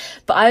things.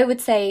 But I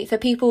would say for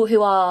people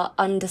who are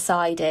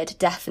undecided,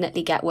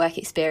 definitely get work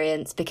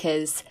experience,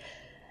 because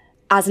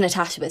as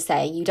Natasha was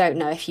saying, you don't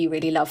know if you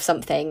really love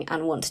something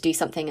and want to do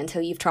something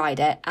until you've tried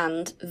it.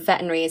 And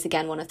veterinary is,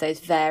 again, one of those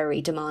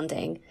very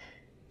demanding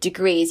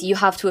degrees. You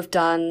have to have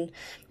done,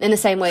 in the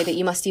same way that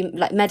you must do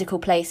like medical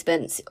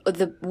placements,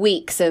 the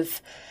weeks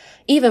of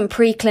even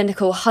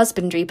preclinical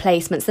husbandry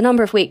placements, the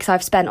number of weeks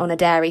I've spent on a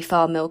dairy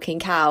farm milking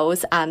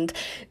cows and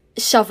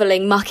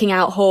shoveling, mucking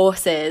out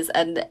horses,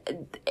 and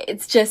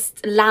it's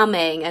just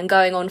lambing and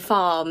going on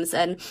farms.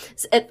 And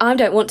I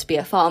don't want to be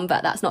a farm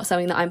vet, that's not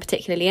something that I'm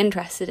particularly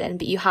interested in,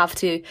 but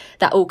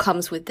that all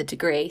comes with the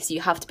degree, so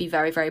you have to be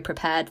very, very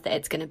prepared that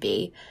it's going to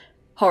be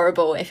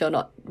horrible if you're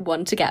not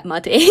one to get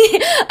muddy.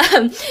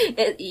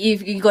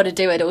 You've got to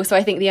do it all. So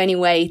I think the only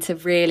way to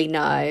really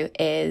know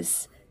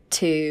is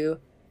to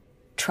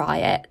try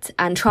it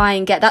and try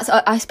and get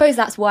I suppose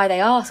that's why they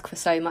ask for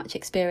so much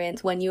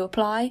experience when you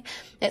apply.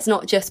 It's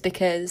not just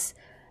because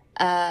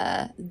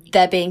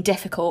they're being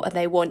difficult and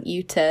they want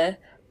you to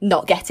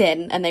not get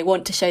in and they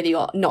want to show that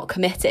you're not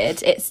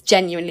committed. It's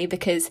genuinely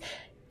because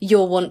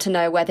you'll want to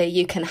know whether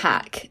you can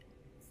hack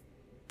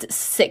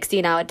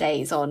 16-hour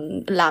days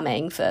on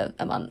lambing for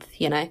a month,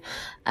 you know,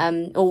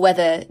 or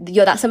whether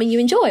that's something you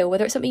enjoy or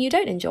whether it's something you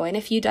don't enjoy. And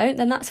if you don't,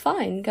 then that's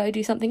fine. Go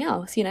do something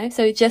else, you know.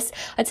 So just,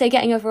 I'd say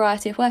getting a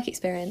variety of work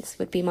experience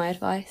would be my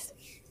advice.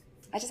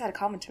 I just had a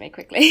comment to make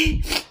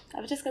quickly.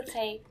 I was just going to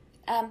say,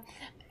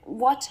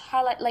 what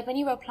highlight, like when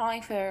you were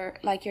applying for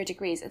like your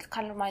degrees, it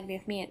kind of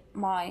reminded me of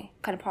my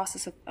kind of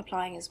process of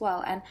applying as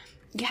well. And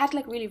you had to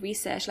like really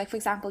research, like for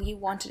example, you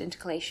wanted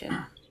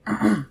intercalation,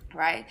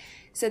 right?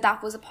 So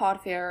that was a part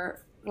of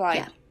your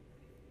like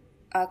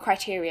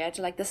criteria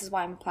to like, this is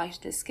why I'm applying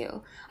to this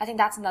skill. I think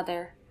that's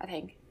another,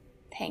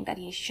 thing that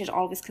you should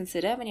always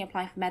consider when you're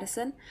applying for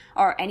medicine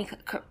or any,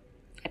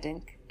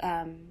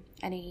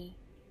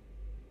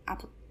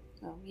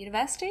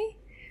 university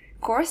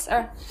course,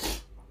 or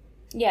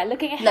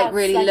looking at like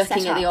really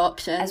looking at the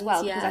options as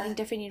well, because I think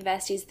different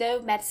universities,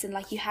 though medicine,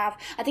 like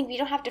I think we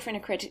don't have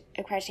different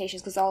accreditations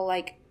because all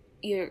like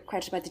you're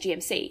accredited by the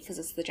GMC because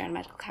it's the General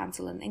Medical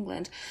Council in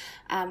England,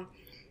 but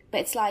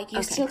it's like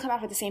you still come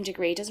out with the same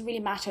degree. It doesn't really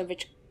matter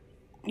which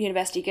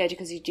university you go to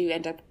because you do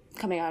end up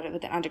coming out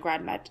with an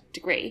undergrad med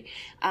degree,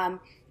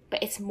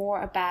 but it's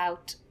more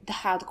about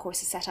how the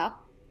course is set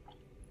up.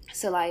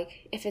 So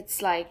like if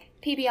it's like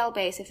PBL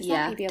based, if it's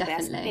not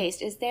PBL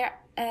based, is there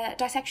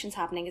dissections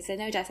happening? Is there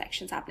no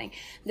dissections happening?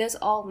 Those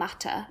all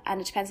matter, and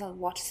it depends on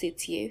what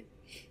suits you.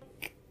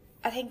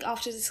 I think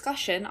after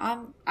discussion,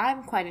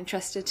 I'm quite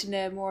interested to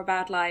know more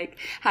about like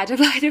how to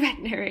apply to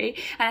veterinary,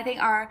 and I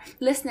think our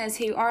listeners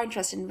who are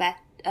interested in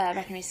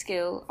veterinary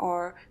skill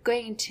or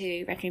going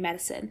into veterinary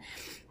medicine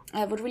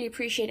would really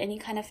appreciate any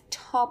kind of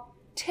top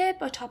tip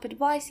or top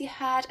advice you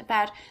had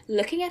about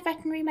looking at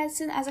veterinary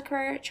medicine as a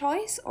career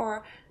choice,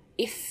 or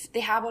if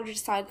they have already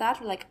decided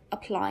that, like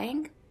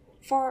applying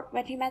for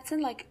veterinary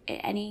medicine, like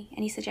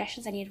any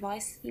suggestions, any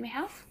advice you may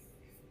have?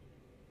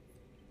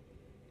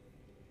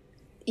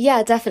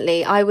 Yeah,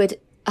 definitely. I would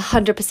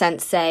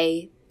 100%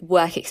 say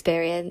work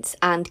experience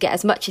and get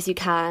as much as you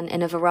can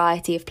in a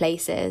variety of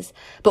places,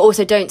 but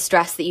also don't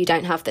stress that you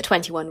don't have the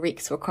 21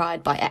 weeks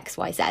required by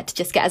XYZ.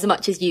 Just get as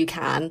much as you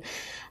can,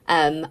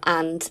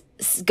 and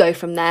go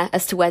from there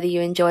as to whether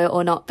you enjoy it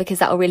or not, because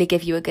that will really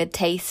give you a good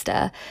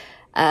taster.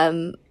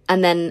 And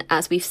then,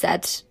 as we've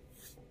said,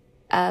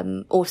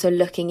 also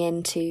looking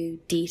into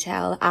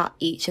detail at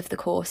each of the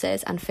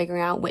courses and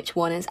figuring out which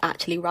one is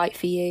actually right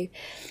for you.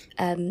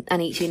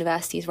 And each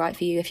university is right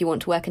for you. If you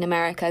want to work in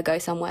America, go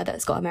somewhere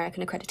that's got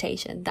American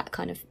accreditation, that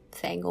kind of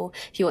thing. Or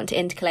if you want to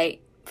intercalate,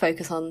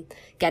 focus on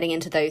getting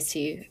into those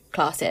two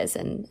classes.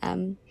 And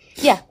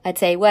I'd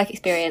say work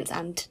experience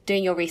and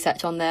doing your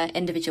research on the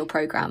individual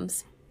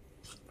programs.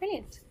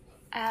 Brilliant.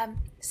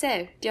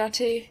 So do you want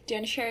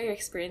to share your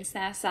experience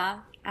now,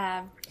 Sam?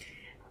 And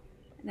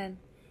then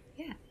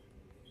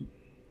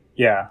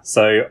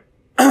so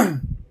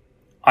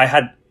I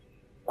had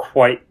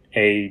quite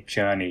a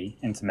journey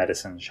into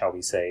medicine, shall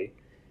we say.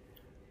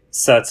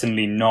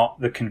 Certainly not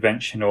the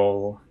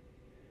conventional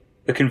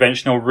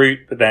route,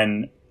 but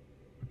then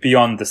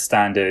beyond the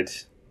standard,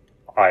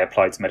 I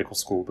applied to medical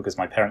school because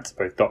my parents are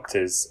both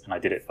doctors and I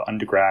did it for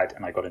undergrad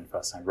and I got in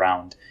first time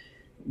round.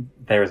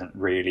 There isn't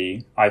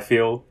really, I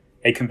feel,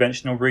 a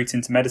conventional route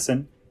into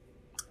medicine.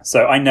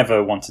 So I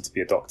never wanted to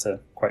be a doctor,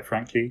 quite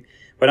frankly.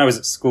 When I was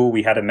at school,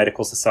 we had a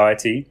medical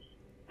society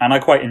and I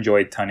quite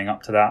enjoyed turning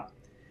up to that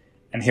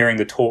and hearing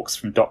the talks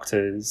from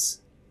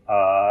doctors,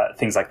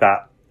 things like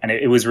that. And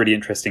it was really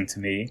interesting to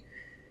me.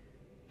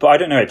 But I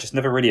don't know, it just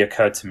never really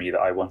occurred to me that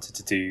I wanted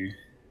to do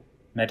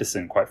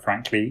medicine, quite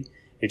frankly.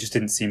 It just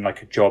didn't seem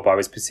like a job I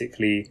was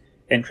particularly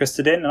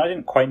interested in. And I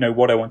didn't quite know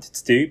what I wanted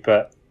to do.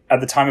 But at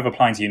the time of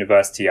applying to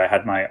university, I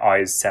had my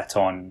eyes set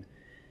on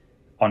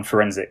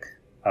forensic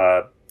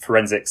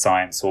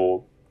science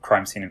or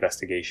crime scene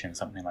investigation,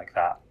 something like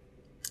that.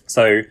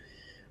 So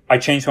I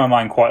changed my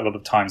mind quite a lot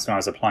of times when I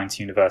was applying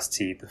to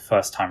university the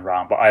first time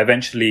round, but I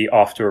eventually,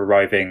 after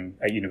arriving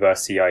at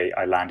university,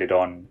 I landed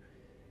on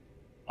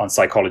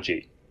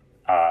psychology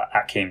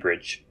at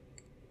Cambridge.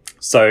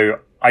 So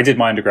I did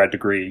my undergrad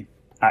degree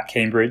at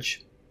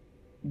Cambridge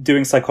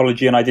doing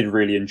psychology, and I did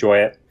really enjoy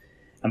it.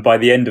 And by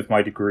the end of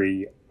my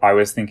degree, I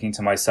was thinking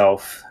to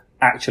myself,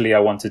 actually, I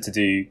wanted to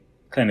do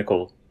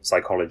clinical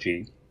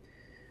psychology.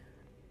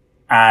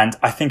 And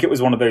I think it was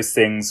one of those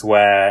things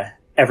where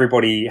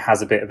everybody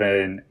has a bit of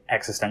an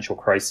existential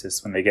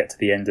crisis when they get to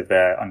the end of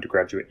their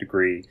undergraduate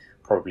degree,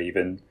 probably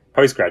even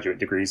postgraduate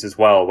degrees as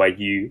well, where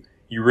you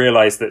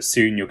realize that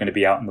soon you're going to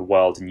be out in the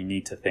world and you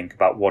need to think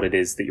about what it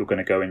is that you're going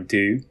to go and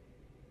do.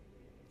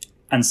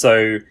 And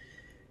so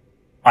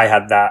I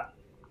had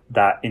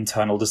that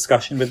internal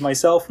discussion with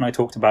myself, and I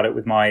talked about it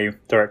with my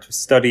director of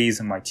studies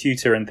and my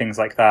tutor and things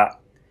like that.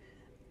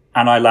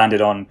 And I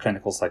landed on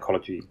clinical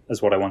psychology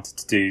as what I wanted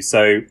to do.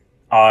 So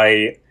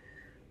I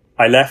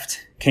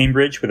left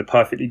Cambridge with a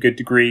perfectly good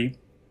degree,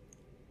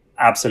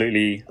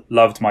 absolutely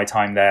loved my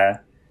time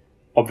there.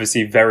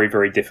 Obviously, very,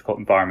 very difficult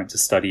environment to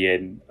study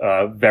in,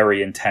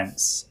 very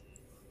intense,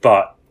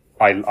 but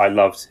I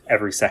loved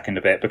every second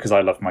of it because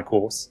I loved my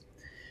course.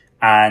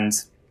 And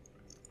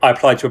I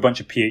applied to a bunch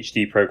of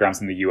PhD programs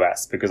in the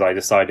US because I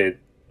decided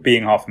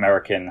being half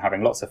American,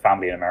 having lots of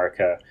family in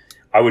America,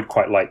 I would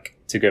quite like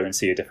to go and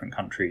see a different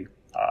country.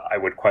 I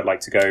would quite like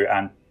to go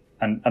and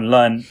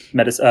learn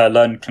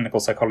learn clinical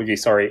psychology,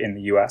 in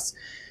the US.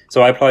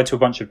 So I applied to a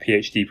bunch of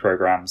PhD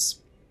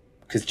programs,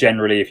 because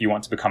generally if you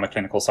want to become a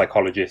clinical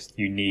psychologist,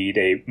 you need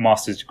a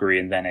master's degree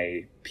and then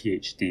a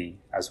PhD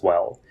as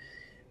well.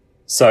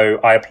 So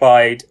I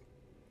applied,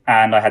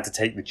 and I had to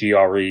take the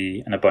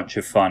GRE and a bunch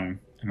of fun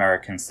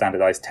American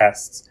standardized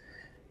tests,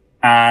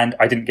 and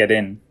I didn't get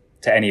in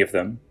to any of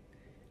them.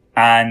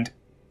 And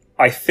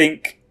I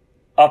think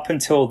up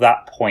until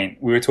that point,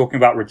 we were talking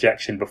about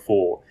rejection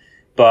before,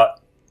 but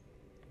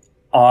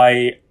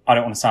I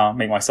don't want to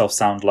make myself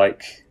sound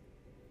like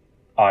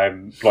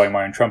I'm blowing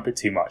my own trumpet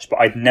too much, but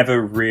I'd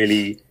never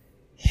really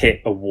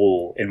hit a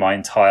wall in my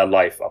entire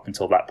life up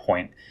until that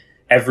point.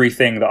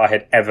 Everything that I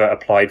had ever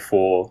applied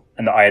for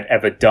and that I had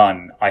ever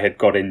done, I had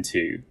got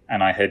into,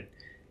 and I had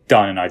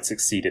done and I'd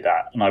succeeded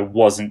at. And I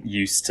wasn't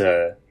used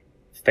to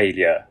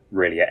failure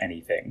really at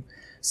anything.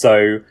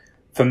 So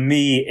for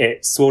me,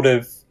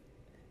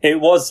 it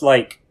was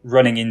like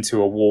running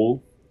into a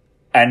wall,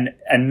 and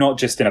not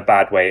just in a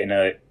bad way, in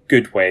a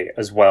good way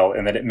as well.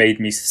 And that it made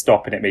me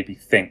stop and it made me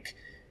think,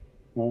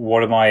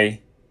 what am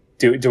I,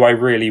 do I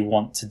really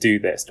want to do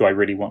this? Do I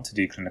really want to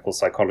do clinical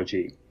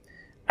psychology?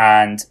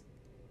 And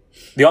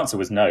the answer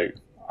was no.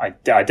 I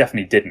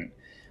definitely didn't.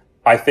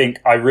 I think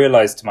I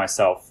realized to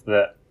myself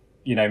that,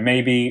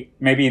 maybe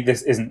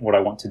this isn't what I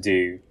want to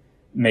do.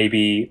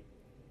 Maybe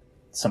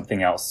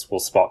something else will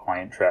spark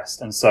my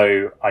interest. And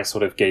so I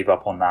sort of gave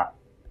up on that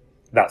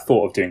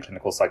thought of doing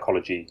clinical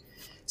psychology.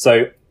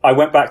 So I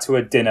went back to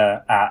a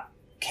dinner at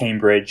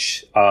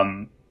Cambridge,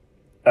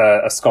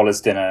 a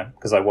scholars dinner,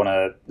 because I won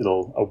a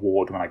little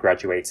award when I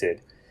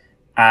graduated.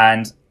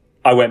 And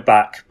I went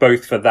back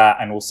both for that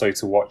and also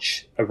to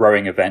watch a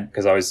rowing event,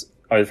 because I was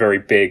very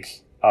big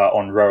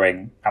on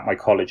rowing at my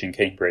college in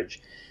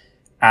Cambridge.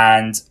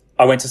 And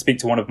I went to speak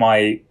to one of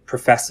my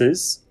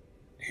professors,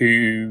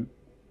 who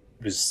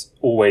was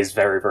always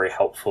very, very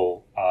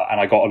helpful,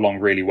 and I got along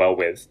really well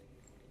with.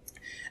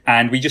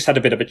 And we just had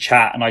a bit of a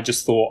chat, and I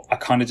just thought, I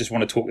kind of just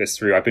want to talk this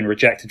through. I've been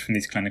rejected from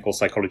these clinical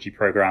psychology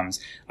programs.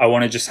 I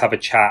want to just have a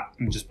chat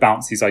and just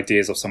bounce these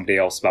ideas off somebody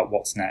else about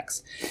what's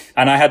next.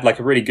 And I had like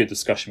a really good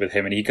discussion with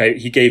him, and he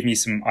gave me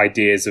some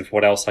ideas of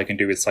what else I can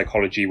do with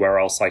psychology, where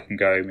else I can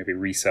go, maybe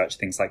research,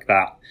 things like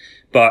that.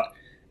 But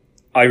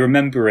I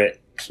remember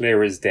it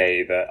clear as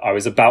day that I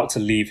was about to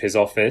leave his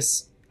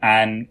office,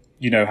 and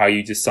you know how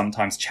you just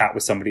sometimes chat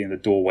with somebody in the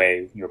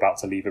doorway when you're about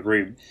to leave a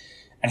room.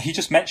 And he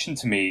just mentioned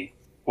to me,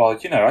 well,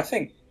 I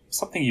think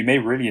something you may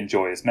really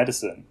enjoy is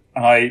medicine.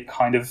 And I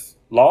kind of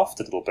laughed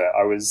a little bit.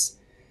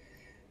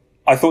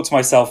 I thought to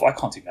myself, I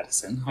can't do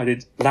medicine. I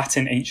did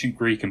Latin, ancient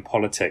Greek, and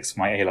politics for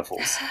my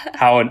A-levels.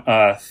 How on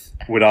earth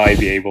would I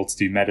be able to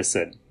do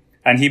medicine?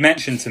 And he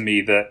mentioned to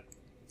me that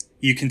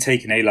you can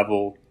take an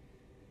A-level,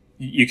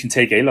 you can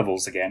take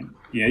A-levels again.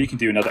 You can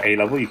do another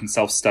A-level, you can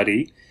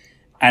self-study.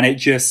 And it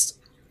just,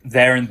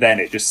 there and then,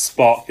 it just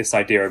sparked this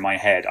idea in my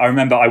head. I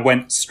remember I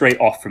went straight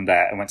off from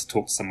there and went to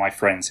talk to some of my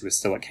friends who were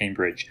still at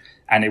Cambridge,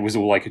 and it was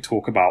all I could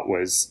talk about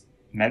was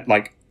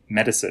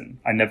medicine.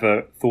 I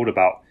never thought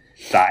about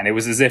that. And it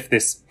was as if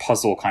this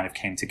puzzle kind of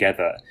came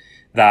together,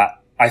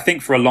 that I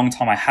think for a long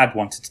time I had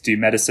wanted to do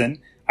medicine.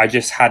 I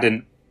just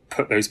hadn't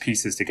put those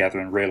pieces together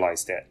and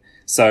realized it.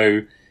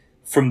 So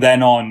from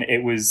then on,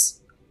 it was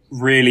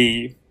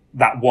really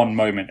that one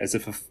moment, as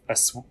if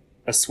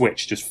a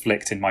switch just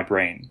flicked in my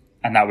brain.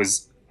 And that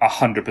was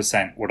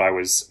 100% what I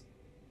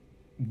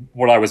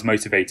was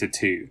motivated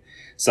to.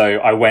 So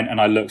I went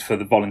and I looked for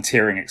the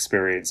volunteering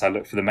experience. I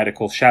looked for the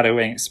medical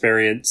shadowing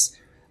experience.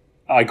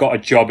 I got a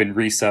job in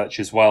research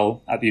as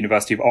well at the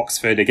University of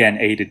Oxford, again,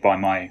 aided by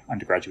my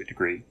undergraduate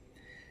degree.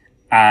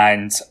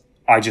 And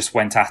I just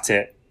went at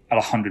it at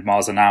 100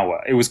 miles an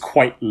hour. It was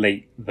quite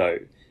late though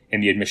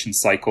in the admissions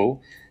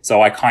cycle.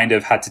 So I kind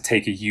of had to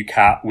take a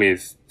UCAT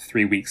with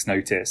 3 weeks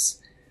notice.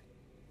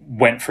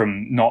 Went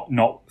from not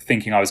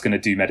thinking I was going to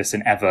do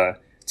medicine ever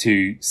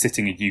to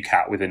sitting a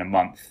UCAT within a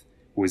month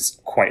was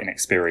quite an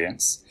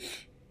experience.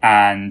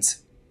 And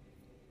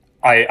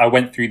I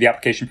went through the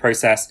application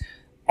process.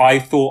 I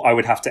thought I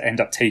would have to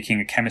end up taking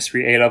a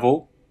chemistry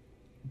A-level,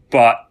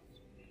 but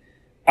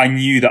I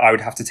knew that I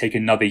would have to take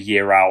another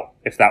year out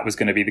if that was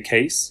going to be the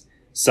case.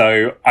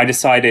 So I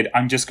decided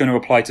I'm just going to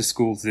apply to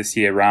schools this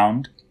year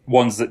round,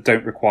 ones that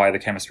don't require the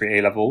chemistry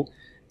A-level,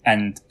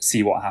 and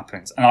see what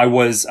happens. And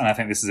I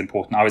think this is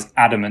important, I was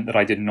adamant that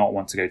I did not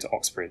want to go to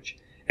Oxbridge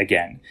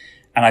again.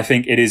 And I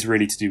think it is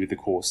really to do with the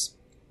course.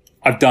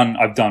 I've done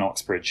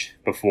Oxbridge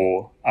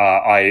before.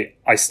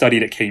 I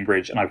studied at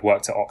Cambridge and I've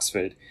worked at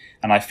Oxford,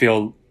 and I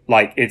feel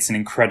like it's an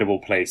incredible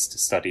place to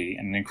study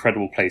and an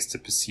incredible place to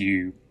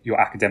pursue your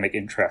academic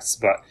interests.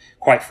 But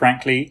quite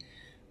frankly,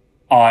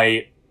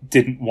 I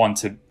didn't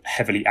want a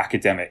heavily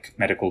academic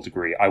medical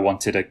degree. I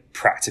wanted a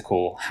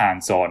practical,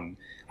 hands-on.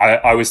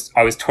 I was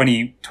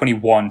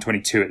 21,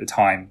 22 at the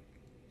time,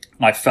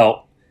 and I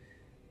felt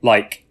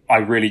like I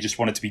really just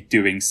wanted to be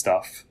doing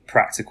stuff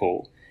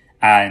practical.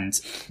 And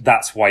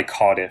that's why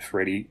Cardiff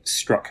really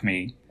struck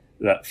me.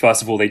 That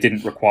first of all, they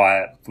didn't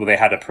require, well, they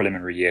had a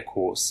preliminary year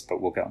course,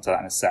 but we'll get onto that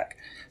in a sec.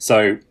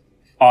 So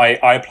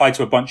I applied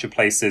to a bunch of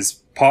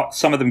places,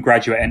 some of them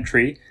graduate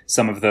entry,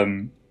 some of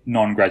them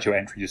non-graduate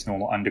entry, just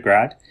normal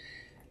undergrad.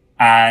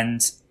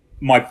 And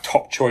my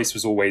top choice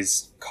was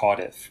always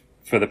Cardiff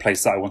for the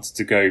place that I wanted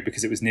to go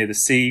because it was near the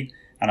sea.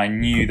 And I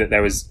knew that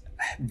there was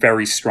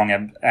very strong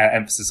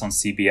emphasis on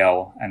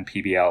CBL and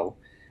PBL,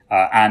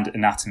 and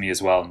anatomy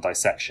as well, and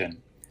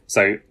dissection.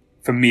 So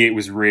for me, it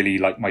was really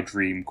like my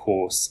dream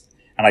course.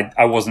 And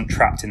I wasn't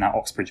trapped in that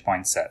Oxbridge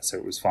mindset, so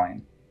it was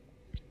fine.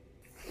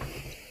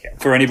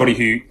 For anybody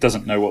who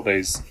doesn't know what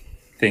those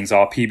things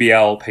are,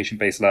 PBL,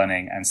 patient-based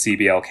learning, and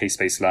CBL,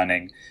 case-based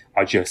learning,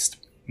 are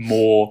just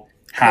more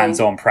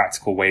hands-on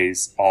practical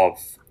ways of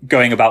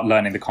going about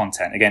learning the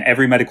content. Again,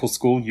 every medical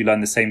school, you learn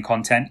the same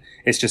content.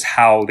 It's just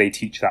how they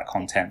teach that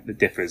content that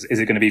differs. Is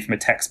it going to be from a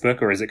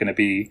textbook or is it going to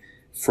be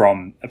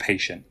from a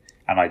patient?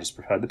 And I just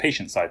prefer the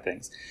patient side of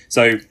things.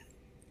 So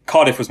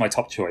Cardiff was my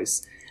top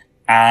choice.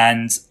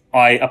 And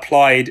I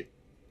applied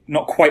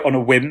not quite on a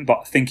whim,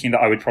 but thinking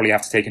that I would probably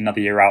have to take another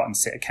year out and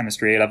sit a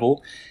chemistry A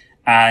level.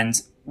 And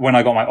when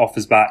I got my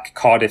offers back,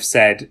 Cardiff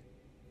said,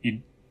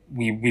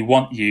 we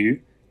want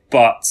you,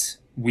 but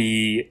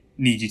we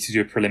need you to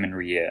do a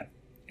preliminary year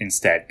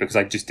instead, because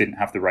I just didn't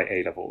have the right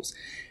A levels.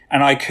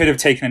 And I could have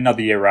taken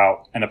another year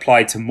out and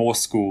applied to more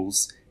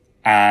schools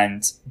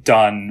and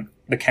done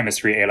the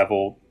chemistry A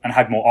level and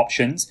had more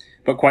options.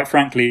 But quite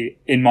frankly,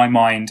 in my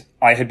mind,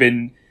 I had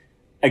been,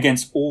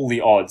 against all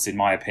the odds, in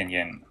my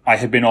opinion, I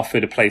had been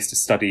offered a place to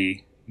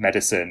study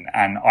medicine,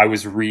 and I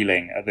was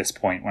reeling at this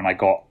point when I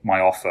got my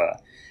offer.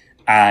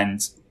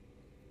 And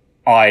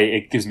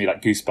it gives me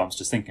like goosebumps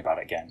just thinking about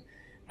it again.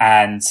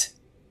 And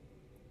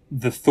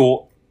the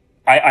thought,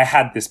 I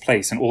had this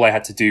place and all I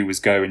had to do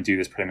was go and do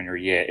this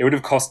preliminary year. It would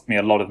have cost me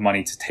a lot of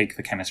money to take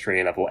the chemistry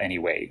A level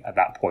anyway at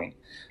that point.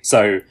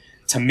 So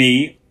to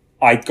me,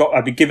 I'd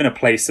been given a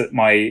place at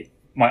my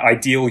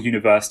ideal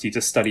university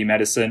to study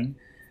medicine.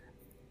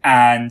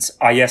 And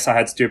yes, I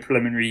had to do a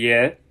preliminary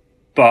year,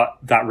 but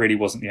that really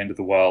wasn't the end of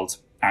the world.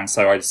 And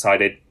so I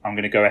decided I'm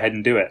going to go ahead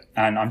and do it.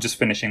 And I'm just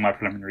finishing my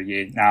preliminary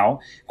year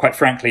now. Quite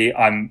frankly,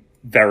 I'm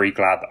very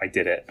glad that I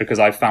did it because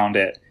I found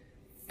it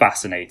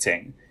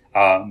fascinating.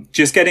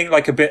 Just getting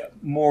like a bit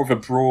more of a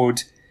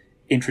broad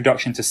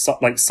introduction to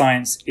like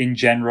science in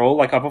general.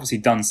 Like I've obviously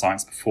done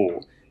science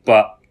before,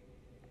 but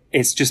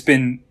it's just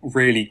been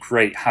really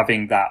great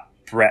having that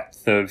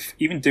breadth of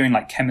even doing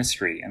like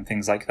chemistry and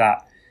things like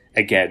that.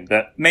 Again,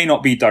 that may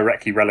not be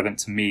directly relevant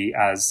to me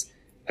as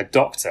a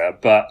doctor,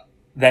 but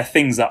they're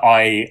things that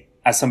I,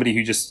 as somebody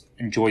who just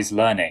enjoys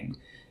learning,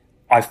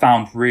 I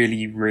found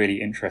really, really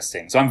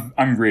interesting. So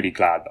I'm really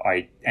glad that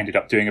I ended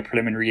up doing a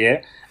preliminary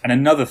year. And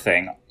another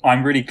thing,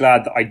 I'm really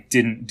glad that I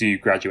didn't do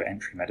graduate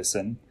entry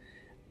medicine.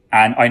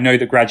 And I know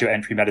that graduate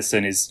entry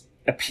medicine is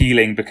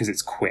appealing because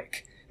it's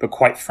quick, but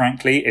quite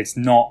frankly, it's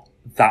not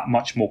that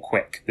much more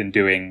quick than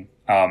doing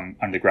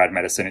undergrad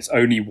medicine. It's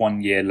only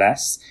 1 year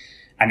less,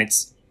 and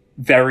it's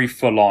very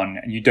full on,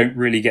 and you don't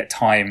really get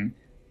time,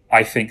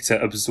 I think,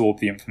 to absorb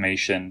the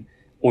information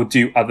or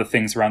do other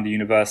things around the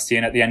university.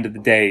 And at the end of the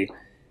day,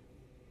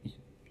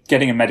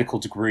 getting a medical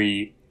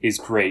degree is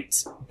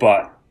great,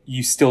 but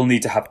you still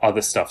need to have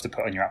other stuff to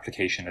put on your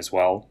application as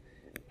well.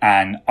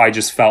 And I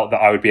just felt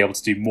that I would be able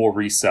to do more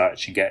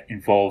research and get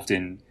involved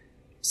in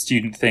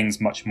student things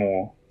much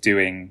more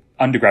doing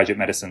undergraduate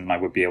medicine than I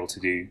would be able to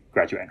do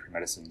graduate entry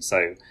medicine.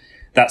 So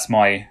that's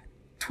my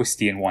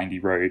twisty and windy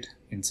road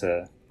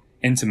into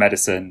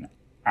medicine,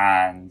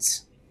 and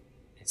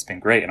it's been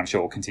great, and I'm sure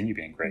it will continue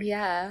being great.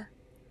 Yeah.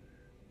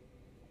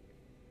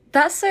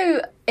 That's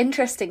so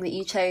interesting that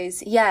you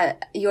chose,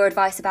 your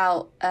advice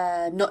about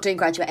not doing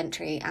graduate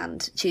entry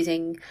and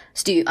choosing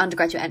to do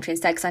undergraduate entry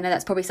instead, because I know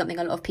that's probably something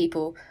a lot of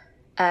people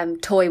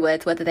toy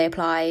with, whether they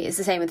apply. It's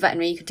the same with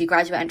veterinary. You could do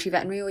graduate entry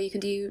veterinary or you can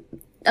do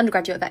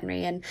undergraduate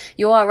veterinary. And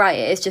you are right,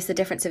 it is just the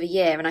difference of a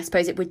year, and I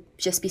suppose it would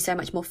just be so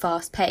much more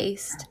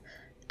fast-paced.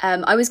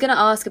 I was going to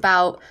ask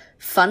about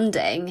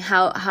funding.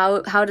 How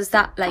does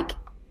that, like,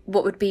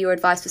 what would be your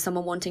advice for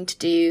someone wanting to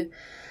do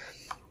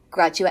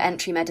graduate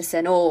entry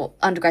medicine or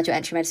undergraduate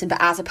entry medicine, but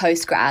as a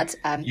postgrad,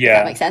 if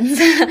that makes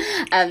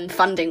sense,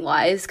 funding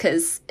wise?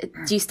 Because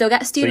do you still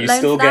get a student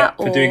loan for that?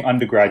 For doing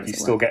undergrad, you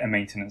still get a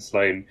maintenance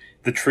loan.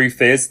 The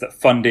truth is that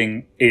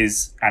funding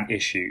is an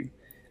issue,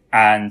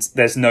 and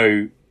there's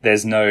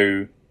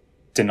no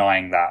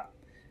denying that.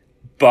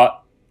 But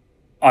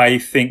I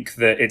think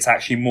that it's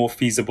actually more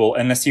feasible,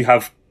 unless you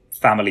have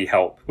family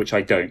help, which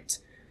I don't.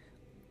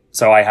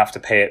 So I have to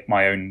pay it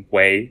my own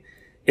way.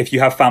 If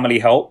you have family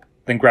help,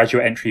 then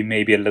graduate entry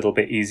may be a little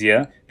bit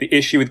easier. The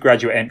issue with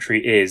graduate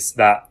entry is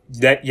that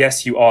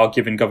yes, you are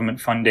given government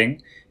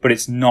funding, but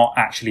it's not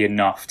actually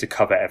enough to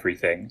cover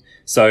everything.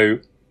 So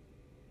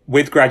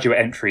with graduate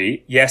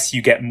entry, yes,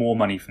 you get more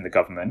money from the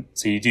government.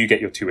 So you do get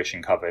your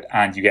tuition covered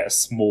and you get a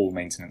small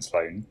maintenance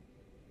loan.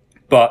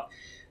 But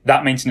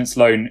that maintenance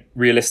loan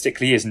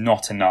realistically is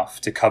not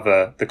enough to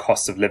cover the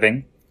cost of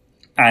living.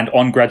 And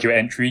on graduate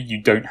entry,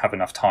 you don't have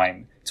enough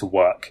time to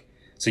work.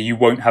 So you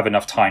won't have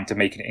enough time to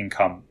make an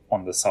income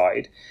on the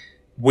side.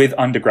 With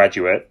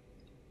undergraduate,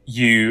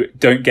 you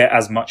don't get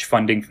as much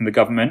funding from the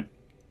government.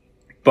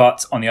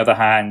 But on the other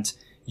hand,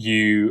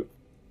 you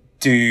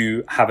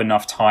do have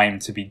enough time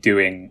to be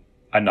doing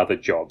another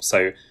job.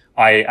 So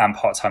I am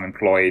part-time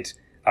employed.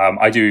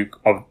 I do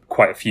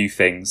quite a few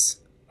things.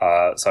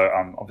 So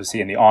I'm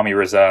obviously in the Army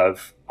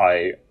Reserve.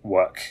 I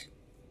work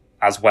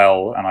as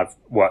well, and I've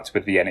worked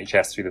with the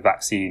NHS through the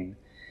vaccine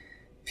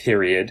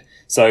period.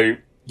 So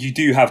you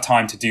do have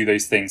time to do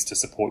those things to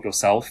support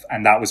yourself.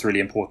 And that was really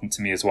important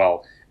to me as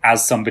well.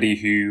 As somebody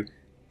who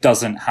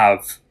doesn't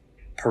have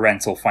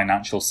parental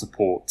financial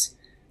support,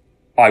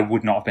 I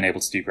would not have been able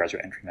to do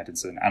graduate entry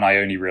medicine. And I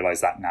only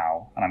realize that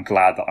now. And I'm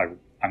glad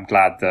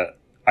that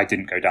I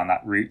didn't go down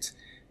that route,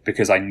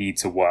 because I need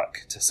to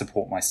work to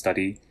support my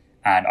study.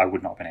 And I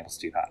would not have been able to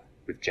do that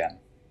with Jen.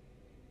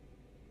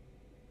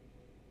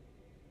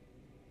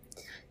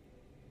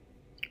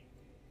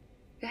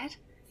 Go ahead.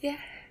 Yeah.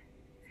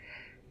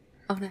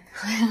 Oh no.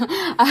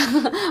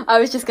 I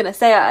was just going to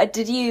say,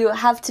 did you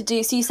have to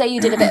do, so you say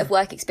you did a bit of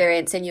work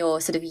experience in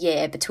your sort of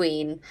year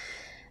between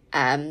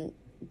the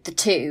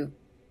two.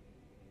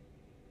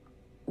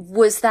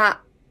 Was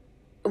that,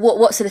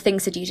 what sort of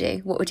things did you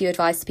do? What would you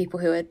advise to people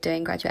who are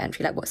doing graduate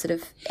entry? Like what sort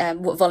of,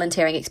 what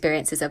volunteering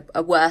experiences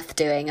are worth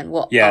doing and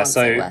what aren't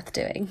worth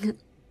doing?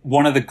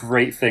 One of the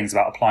great things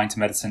about applying to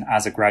medicine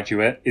as a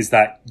graduate is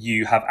that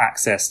you have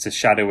access to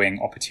shadowing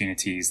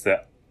opportunities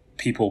that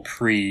people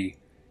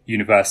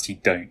pre-university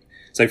don't.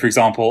 So for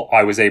example,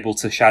 I was able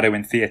to shadow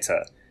in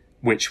theatre,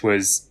 which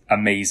was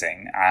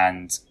amazing.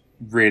 And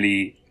I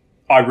really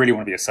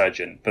want to be a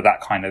surgeon, but that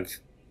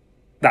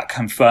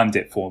confirmed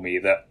it for me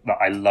that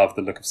I love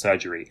the look of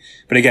surgery.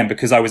 But again,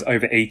 because I was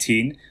over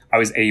 18, I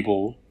was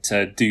able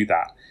to do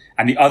that.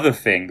 And the other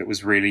thing that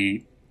was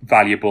really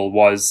valuable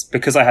was,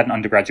 because I had an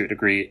undergraduate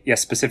degree,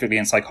 yes, specifically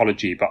in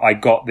psychology, but I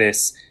got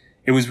this,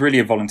 it was really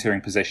a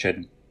volunteering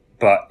position,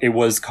 but it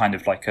was kind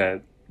of like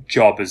a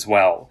job as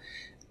well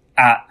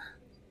at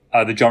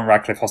the John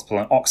Radcliffe Hospital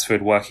in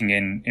Oxford, working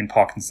in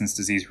Parkinson's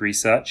disease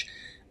research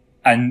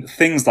and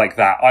things like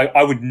that.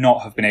 I would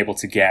not have been able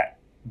to get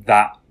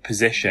that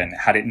position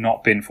had it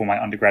not been for my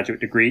undergraduate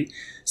degree.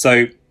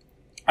 So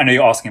I know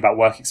you're asking about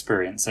work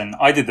experience, and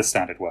I did the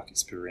standard work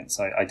experience.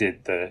 I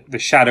did the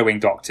shadowing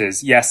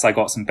doctors. Yes, I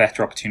got some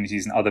better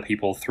opportunities than other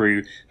people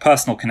through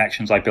personal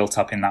connections I built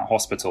up in that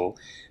hospital.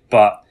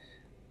 But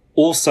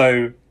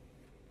also,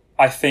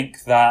 I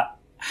think that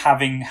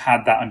having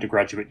had that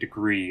undergraduate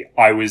degree,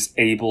 I was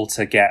able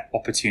to get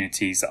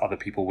opportunities that other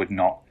people would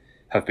not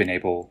have been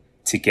able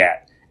to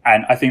get.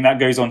 And I think that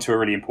goes on to a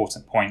really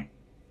important point,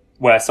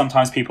 where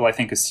sometimes people, I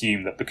think,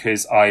 assume that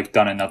because I've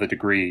done another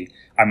degree,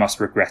 I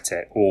must regret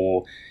it.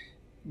 Or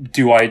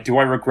do I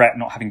regret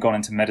not having gone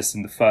into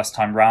medicine the first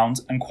time round?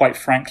 And quite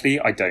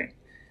frankly, I don't.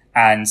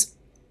 And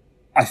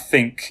I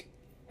think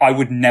I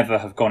would never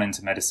have gone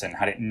into medicine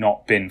had it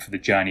not been for the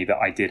journey that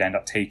I did end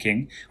up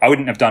taking. I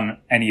wouldn't have done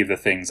any of the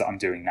things that I'm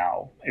doing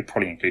now,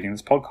 probably including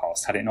this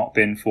podcast, had it not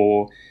been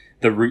for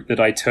the route that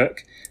I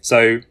took.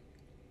 So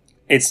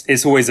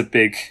it's always I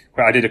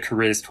did a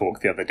careers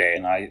talk the other day,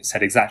 and I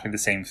said exactly the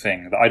same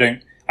thing, that I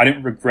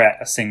don't regret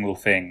a single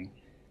thing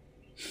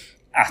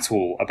at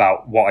all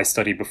about what I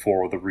studied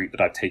before or the route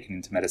that I've taken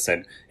into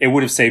medicine. It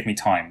would have saved me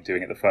time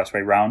doing it the first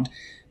way round.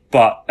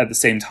 But at the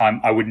same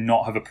time, I would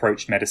not have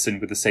approached medicine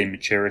with the same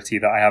maturity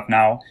that I have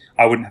now.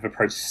 I wouldn't have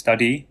approached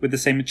study with the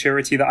same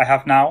maturity that I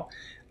have now.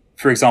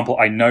 For example,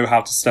 I know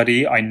how to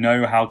study. I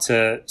know how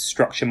to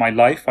structure my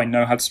life. I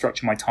know how to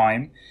structure my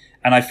time.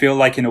 And I feel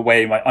like, in a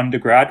way, my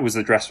undergrad was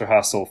a dress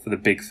rehearsal for the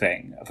big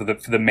thing, for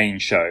the main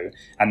show.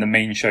 And the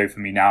main show for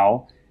me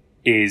now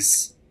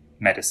is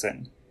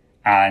medicine.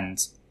 And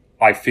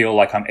I feel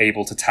like I'm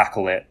able to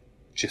tackle it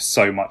just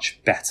so much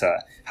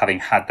better, having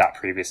had that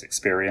previous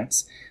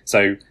experience.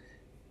 So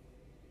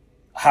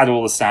had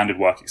all the standard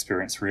work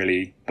experience,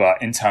 really.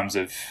 But in terms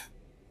of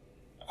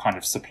kind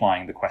of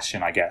supplying the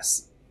question, I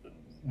guess,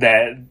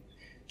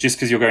 just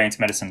because you're going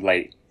into medicine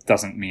late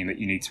doesn't mean that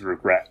you need to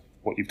regret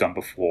what you've done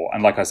before.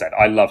 And like I said,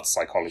 I loved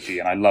psychology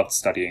and I loved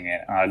studying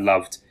it and I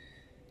loved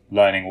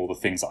learning all the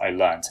things that I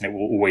learned, and it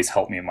will always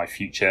help me in my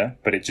future.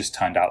 But it just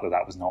turned out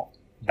that was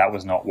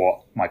not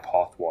what my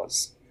path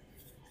was.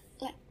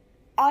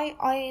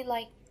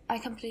 I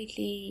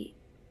completely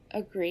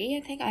agree.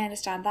 I think I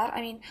understand that.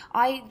 I mean,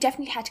 I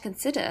definitely had to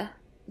consider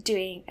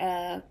doing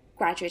a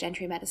graduate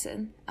entry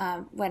medicine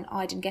when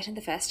I didn't get in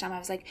the first time. I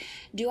was like,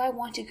 do I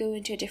want to go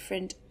into a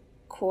different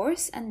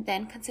course and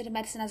then consider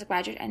medicine as a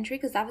graduate entry?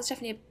 Because that was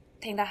definitely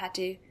a thing that I had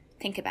to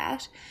think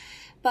about.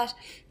 But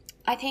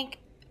I think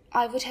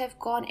I would have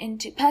gone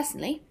into,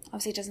 personally,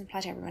 obviously it doesn't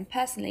apply to everyone,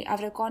 personally, I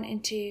would have gone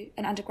into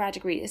an undergrad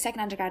degree, a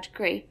second undergrad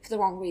degree, for the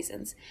wrong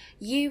reasons.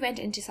 You went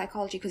into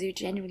psychology because you're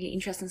genuinely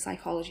interested in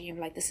psychology and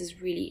like, this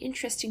is really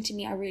interesting to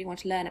me, I really want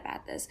to learn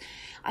about this.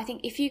 I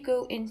think if you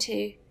go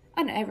into, I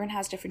don't know, everyone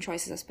has different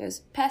choices, I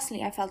suppose.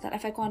 Personally, I felt that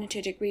if I'd gone into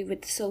a degree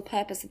with the sole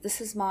purpose that this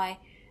is my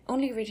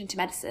only route into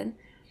medicine,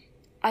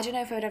 I don't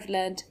know if I would have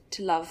learned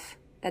to love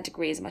that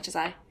degree as much as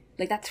I,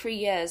 like that 3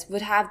 years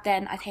would have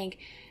then, I think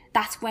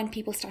that's when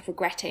people start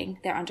regretting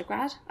their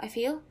undergrad, I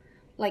feel.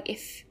 Like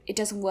if it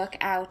doesn't work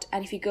out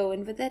and if you go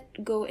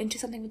into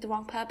something with the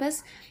wrong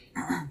purpose,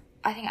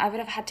 I think I would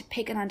have had to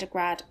pick an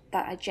undergrad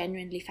that I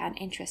genuinely found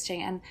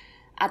interesting. And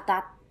at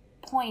that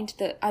point,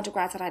 the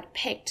undergrads that I'd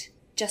picked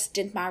just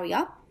didn't marry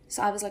up.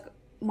 So I was like,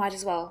 might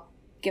as well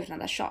give it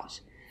another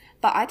shot.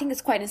 But I think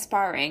it's quite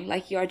inspiring,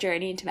 like your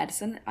journey into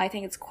medicine. I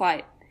think it's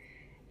quite,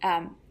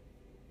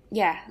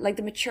 like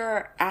the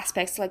mature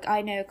aspects. Like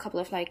I know a couple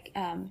of like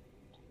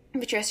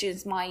mature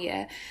students my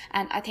year,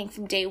 and I think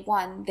from day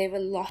one they were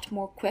a lot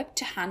more equipped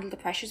to handle the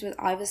pressures. It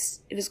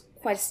was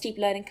quite a steep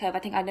learning curve. I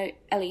think I know,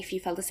 Ellie, if you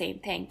felt the same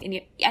thing,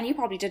 and you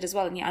probably did as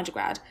well in your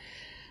undergrad.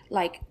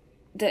 Like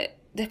the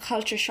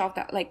culture shock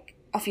that like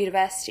of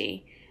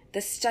university,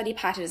 the study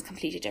pattern is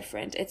completely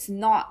different. It's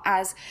not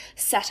as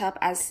set up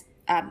as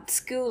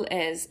school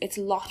is. It's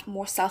a lot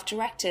more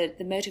self-directed.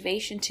 The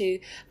motivation to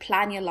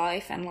plan your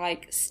life and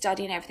like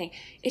study and everything,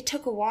 it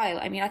took a while.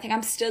 I mean, I think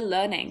I'm still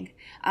learning.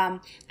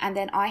 And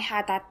then I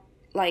had that,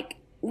 like,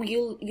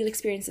 you'll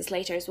experience this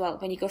later as well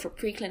when you go from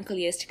preclinical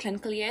years to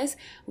clinical years,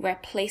 where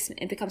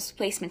it becomes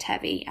placement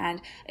heavy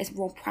and it's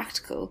more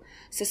practical.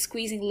 So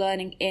squeezing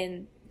learning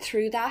in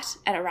through that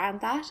and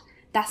around that,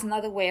 that's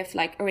another way of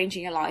like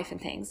arranging your life and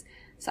things.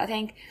 So I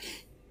think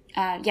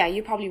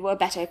you probably were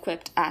better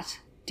equipped at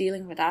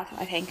dealing with that,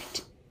 I think.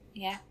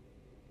 Yeah.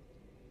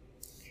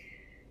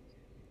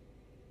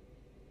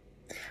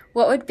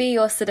 What would be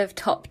your sort of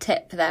top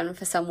tip then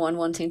for someone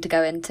wanting to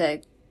go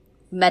into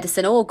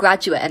medicine or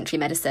graduate entry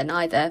medicine,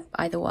 either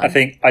one?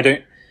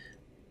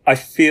 I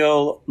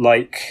feel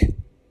like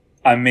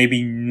I'm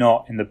maybe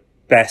not in the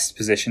best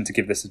position to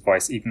give this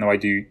advice, even though I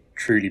do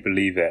truly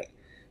believe it.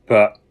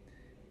 But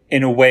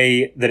in a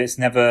way that it's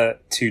never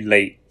too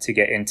late to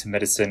get into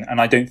medicine.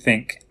 And I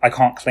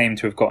can't claim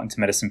to have got into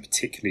medicine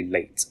particularly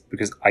late,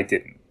 because I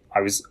didn't. I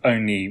was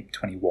only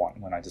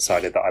 21 when I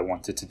decided that I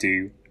wanted to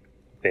do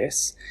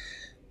this.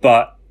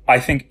 But I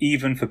think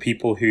even for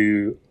people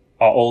who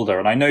are older,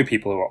 and I know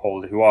people who are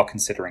older who are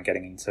considering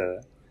getting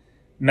into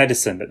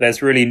medicine, that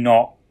there's really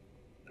not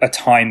a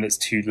time that's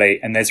too late,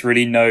 and there's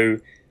really no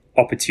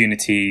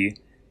opportunity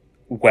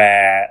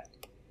where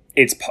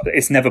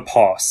it's never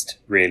past,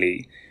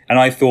 really. And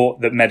I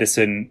thought that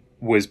medicine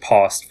was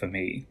past for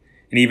me.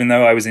 And even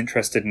though I was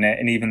interested in it,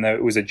 and even though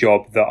it was a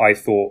job that I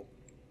thought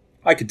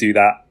I could do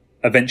that,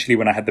 eventually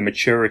when I had the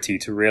maturity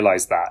to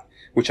realize that,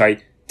 which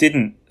I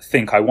didn't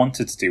think I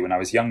wanted to do when I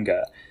was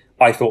younger,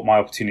 I thought my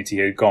opportunity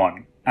had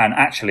gone. And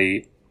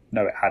actually,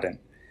 no, it hadn't.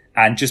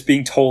 And just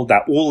being told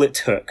that, all it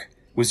took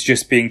was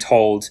just being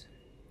told,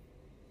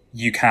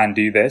 you can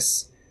do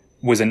this,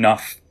 was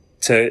enough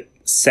to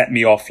set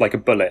me off like a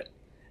bullet.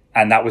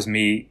 And that was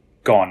me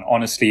gone.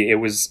 Honestly, it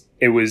was,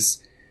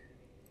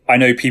 I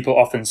know people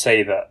often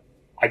say that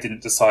I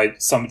didn't decide,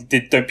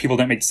 people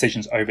don't make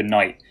decisions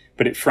overnight,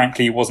 but it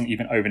frankly wasn't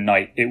even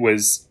overnight. It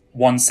was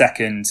 1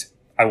 second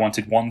I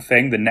wanted one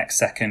thing, the next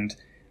second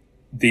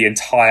the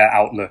entire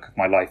outlook of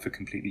my life had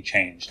completely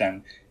changed.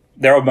 And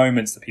there are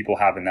moments that people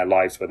have in their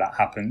lives where that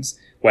happens,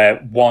 where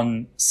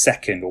 1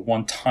 second or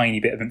one tiny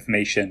bit of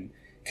information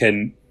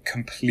can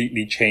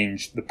completely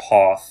change the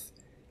path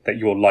that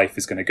your life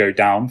is going to go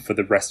down for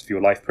the rest of your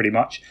life, pretty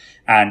much.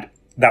 And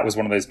that was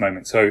one of those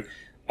moments. So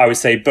I would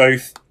say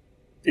both,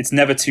 it's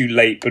never too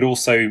late, but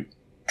also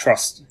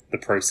trust the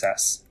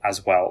process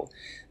as well.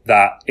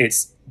 That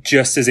it's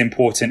just as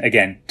important.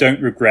 Again, don't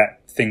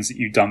regret things that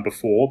you've done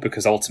before,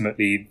 because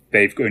ultimately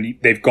they've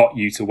got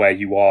you to where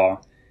you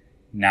are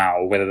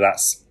now, whether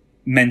that's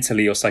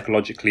mentally or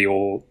psychologically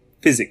or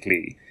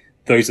physically.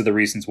 Those are the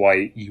reasons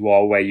why you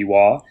are where you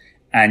are.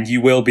 And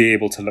you will be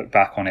able to look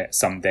back on it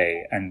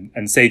someday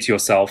and say to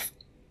yourself,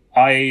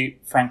 I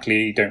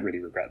frankly don't really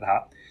regret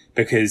that,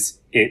 because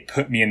it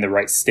put me in the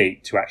right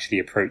state to actually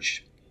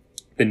approach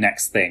the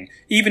next thing.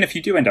 Even if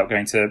you do end up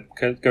going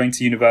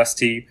to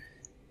university,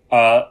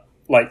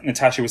 like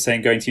Natasha was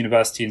saying, going to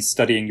university and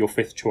studying your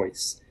fifth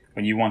choice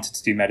when you wanted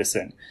to do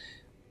medicine.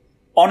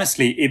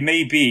 Honestly, it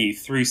may be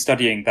through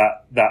studying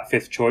that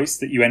fifth choice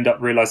that you end up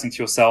realizing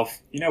to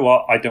yourself, you know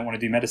what, I don't want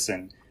to do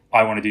medicine.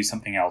 I want to do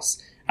something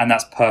else. And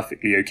that's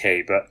perfectly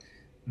okay. But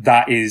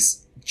that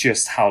is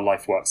just how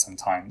life works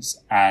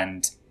sometimes.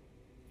 And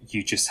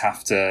you just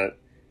have to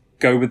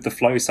go with the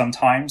flow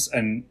sometimes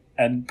and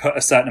put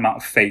a certain amount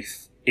of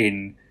faith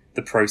in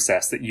the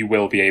process that you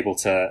will be able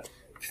to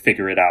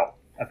figure it out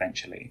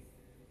eventually.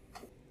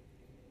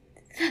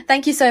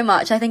 Thank you so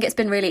much. I think it's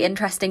been really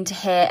interesting to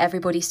hear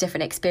everybody's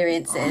different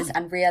experiences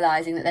and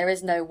realising that there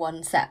is no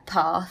one set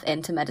path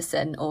into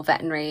medicine or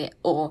veterinary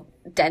or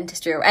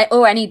dentistry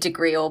or any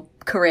degree or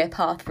career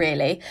path,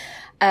 really.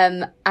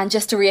 And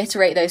just to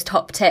reiterate those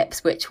top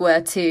tips, which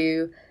were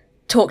to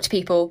talk to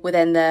people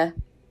within the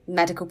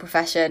medical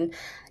profession,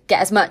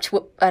 get as much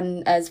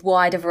and as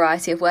wide a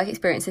variety of work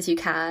experience as you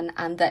can,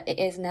 and that it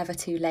is never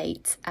too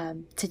late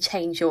to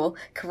change your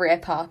career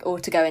path or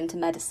to go into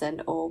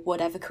medicine or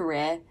whatever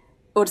career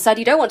or decide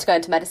you don't want to go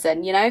into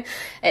medicine, you know,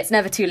 it's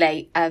never too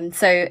late.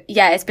 So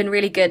yeah, it's been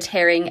really good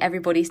hearing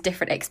everybody's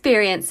different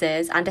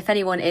experiences. And if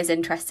anyone is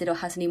interested or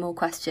has any more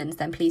questions,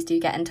 then please do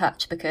get in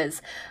touch,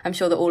 because I'm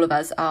sure that all of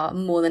us are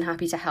more than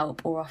happy to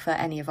help or offer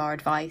any of our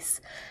advice,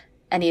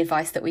 any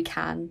advice that we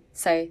can.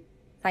 So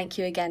thank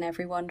you again,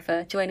 everyone,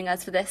 for joining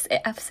us for this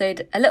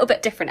episode, a little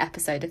bit different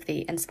episode of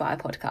the Inspire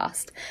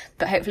podcast,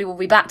 but hopefully we'll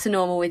be back to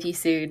normal with you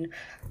soon.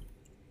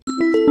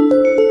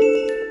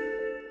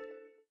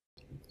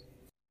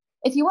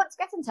 If you want to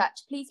get in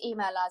touch, please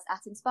email us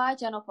at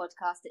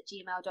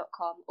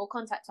inspirejournalpodcast@gmail.com or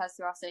contact us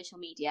through our social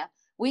media.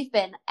 We've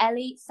been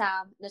Ellie,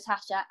 Sam,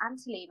 Natasha and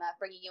Talima,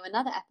 bringing you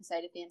another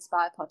episode of the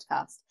Inspire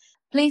podcast.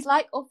 Please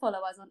like or follow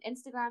us on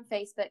Instagram,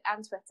 Facebook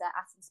and Twitter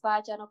at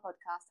Inspire Journal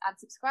Podcast, and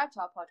subscribe to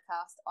our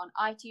podcast on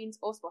iTunes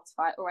or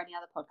Spotify or any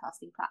other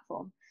podcasting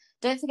platform.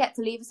 Don't forget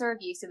to leave us a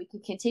review so we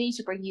can continue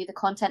to bring you the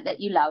content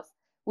that you love.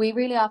 We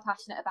really are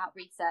passionate about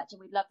research and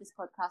we'd love this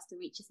podcast to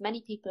reach as many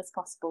people as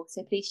possible,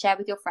 so please share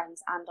with your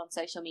friends and on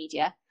social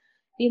media.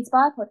 The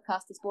Inspire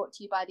podcast is brought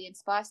to you by the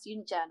Inspire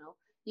Student Journal.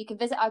 You can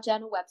visit our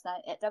journal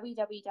website at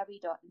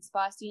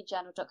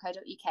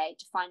www.inspirestudentjournal.co.uk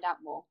to find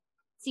out more.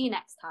 See you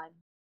next time.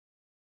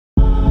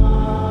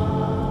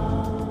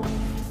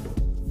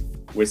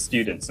 We're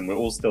students and we're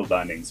all still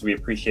learning, so we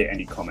appreciate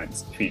any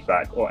comments,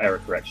 feedback or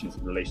error corrections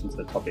in relation to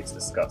the topics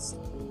discussed.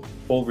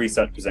 All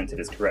research presented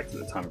is correct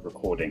at the time of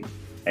recording.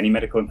 Any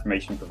medical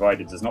information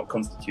provided does not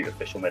constitute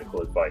official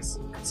medical advice.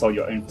 Consult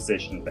your own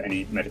physician for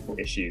any medical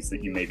issues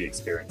that you may be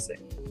experiencing.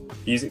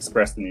 Views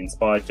expressed in the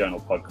Inspired Journal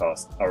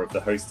podcast are of the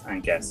hosts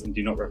and guests and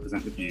do not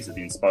represent the views of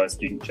the Inspired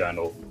Student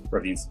Journal or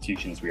of the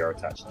institutions we are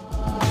attached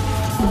to.